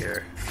see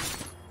here.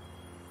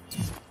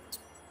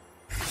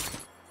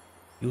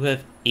 You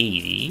have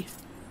 80.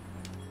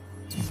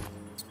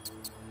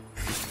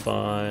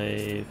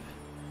 5.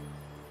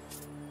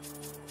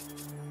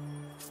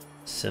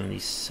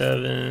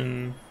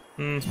 77.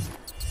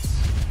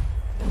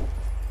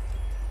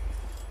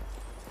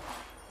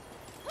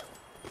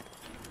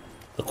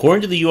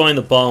 According to the UI in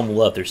the bottom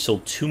left, there's still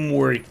 2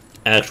 more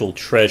actual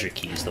treasure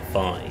keys to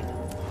find.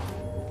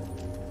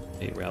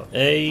 Okay, Route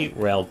A,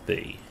 Route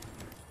B.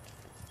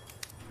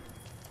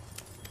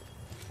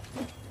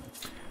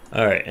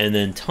 Alright, and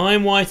then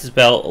time-wise, it's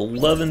about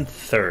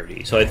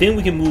 11:30. So I think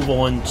we can move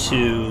on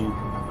to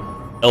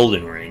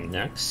Elden Ring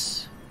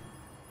next.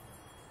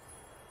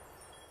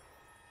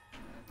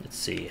 Let's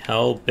see,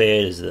 how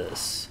bad is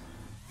this?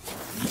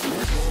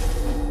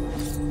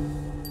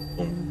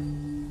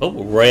 Oh,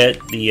 we're right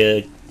at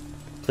the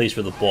place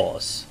for the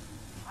boss.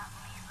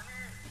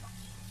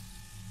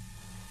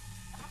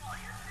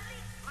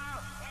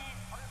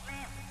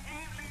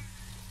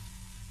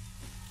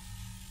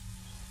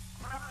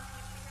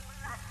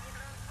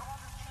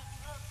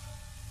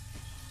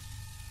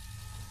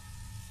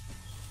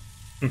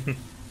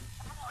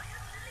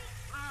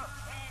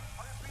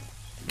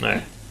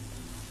 Alright.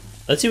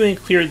 Let's see if we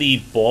can clear the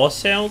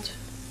boss out.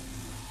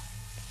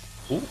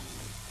 Ooh.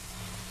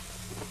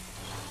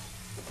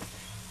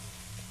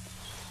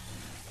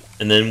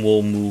 And then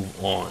we'll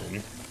move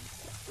on.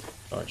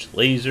 Dodge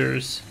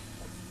lasers.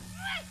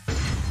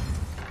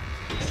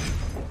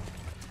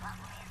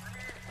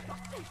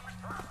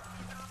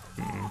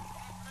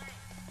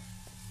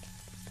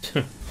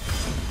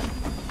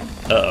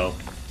 Uh-oh.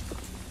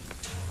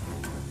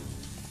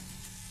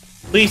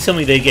 Please tell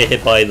me they get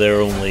hit by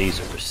their own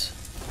lasers.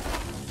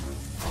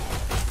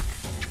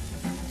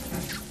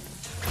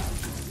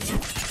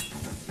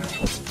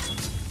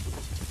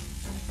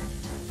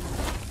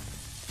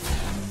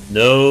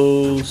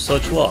 No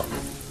such luck.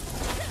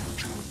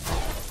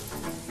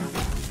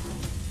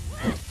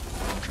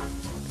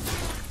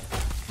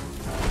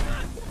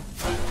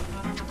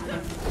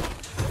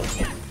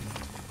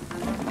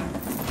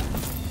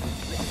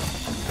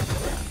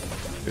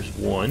 There's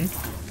one.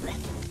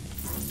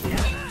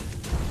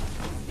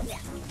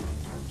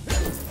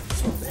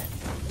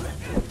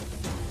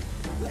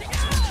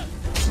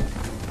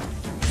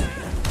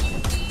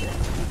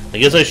 I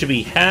guess I should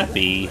be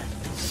happy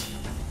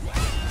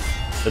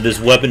that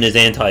this weapon is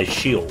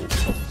anti-shield.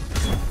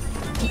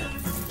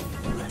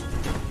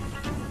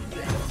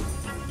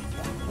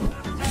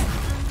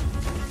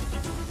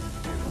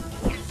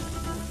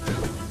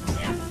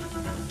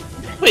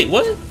 Wait,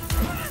 what?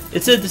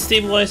 It said to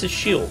stabilize the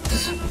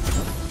shields.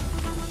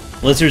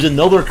 Unless there's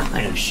another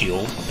kind of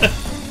shield.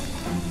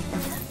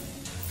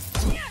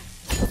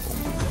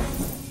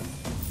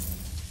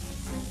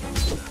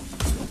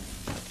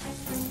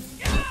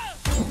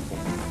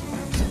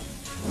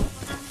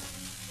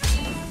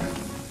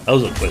 That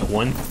was a quick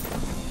one.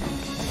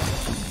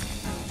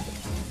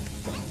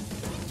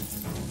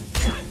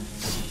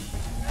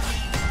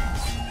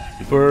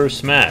 Super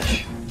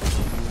Smash.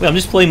 Wait, I'm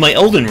just playing my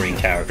Elden Ring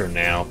character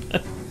now.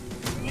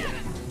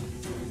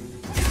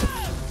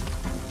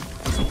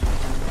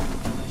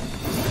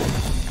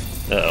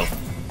 Uh-oh.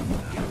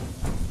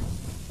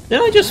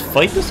 Didn't I just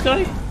fight this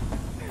guy?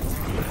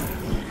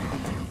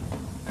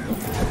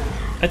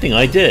 I think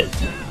I did.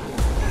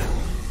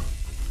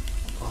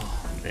 Oh,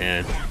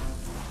 man.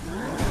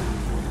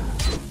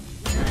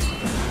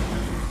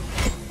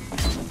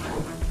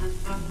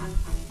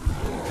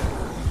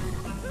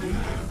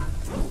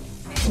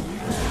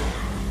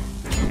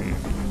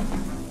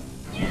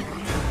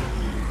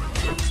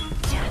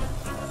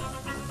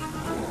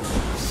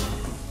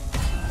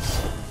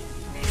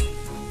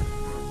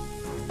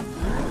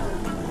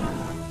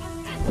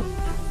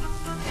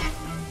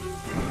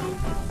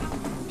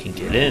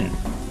 Get in.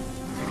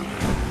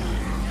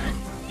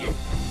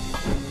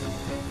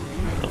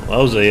 Oh, that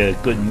was a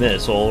good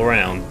miss all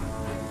around.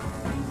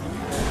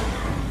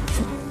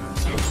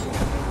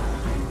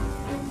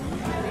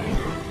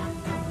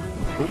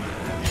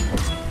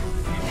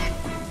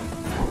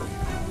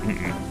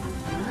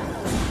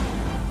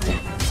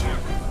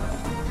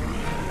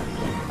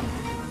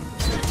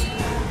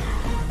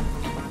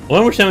 I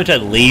wonder how much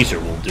that laser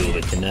will do if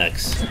it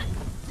connects.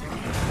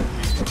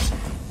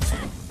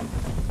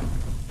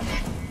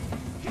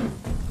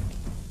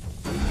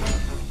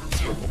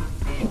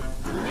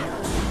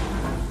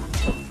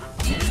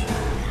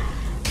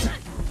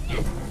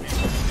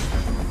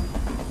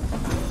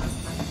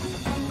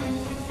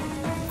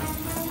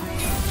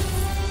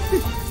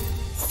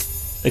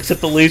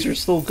 Except the laser's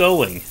still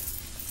going.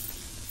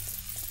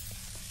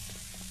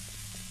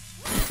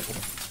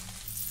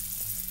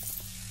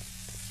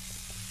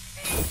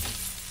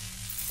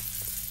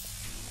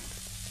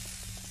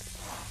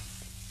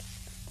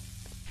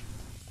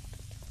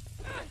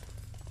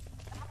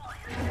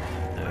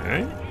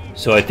 Alright.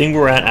 So I think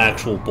we're at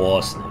actual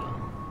boss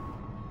now.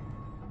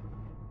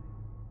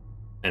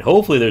 And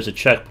hopefully there's a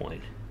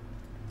checkpoint.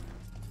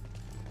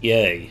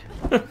 Yay.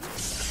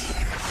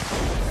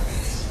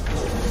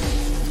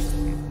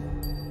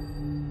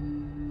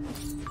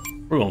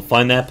 We're gonna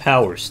find that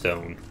power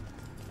stone.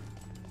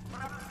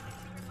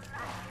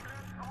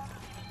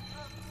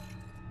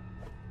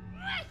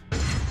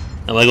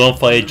 Am I gonna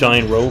fight a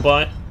giant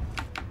robot?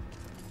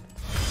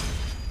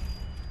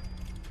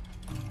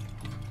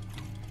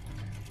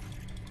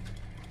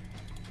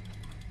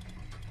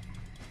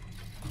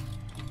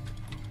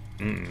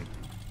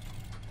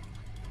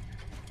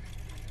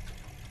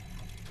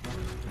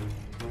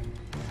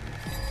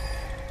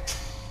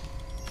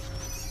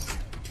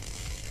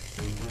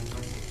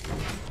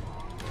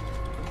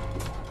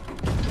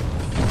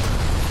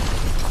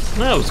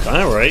 That was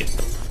kind of right.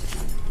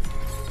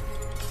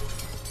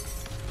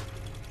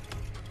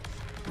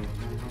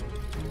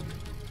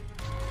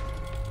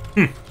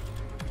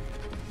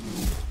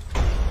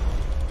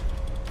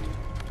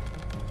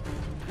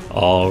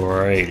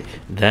 Alright,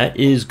 that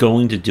is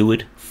going to do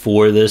it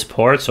for this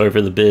part. Sorry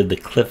for the bit of the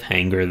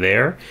cliffhanger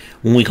there.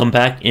 When we come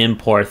back in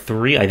part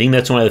 3, I think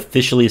that's when I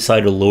officially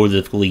decided to lower the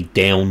difficulty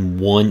down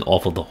 1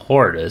 off of the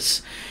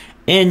hardest.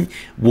 And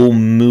we'll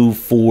move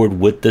forward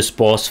with this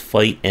boss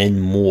fight and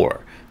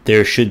more.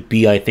 There should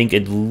be, I think,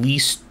 at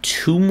least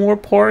 2 more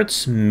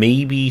parts,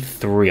 maybe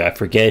 3. I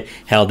forget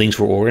how things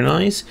were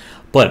organized.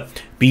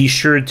 But be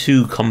sure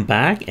to come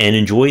back and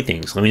enjoy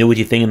things. Let me know what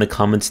you think in the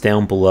comments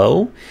down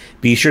below.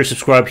 Be sure to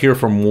subscribe here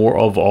for more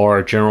of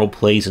our general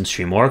plays and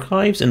stream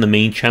archives, and the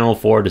main channel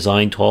for our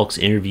design talks,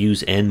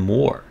 interviews, and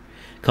more.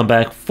 Come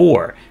back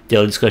for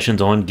daily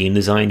discussions on game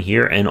design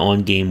here and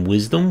on game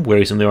wisdom,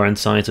 where some there are in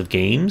science of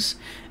games.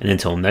 And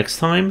until next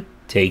time,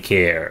 take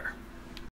care.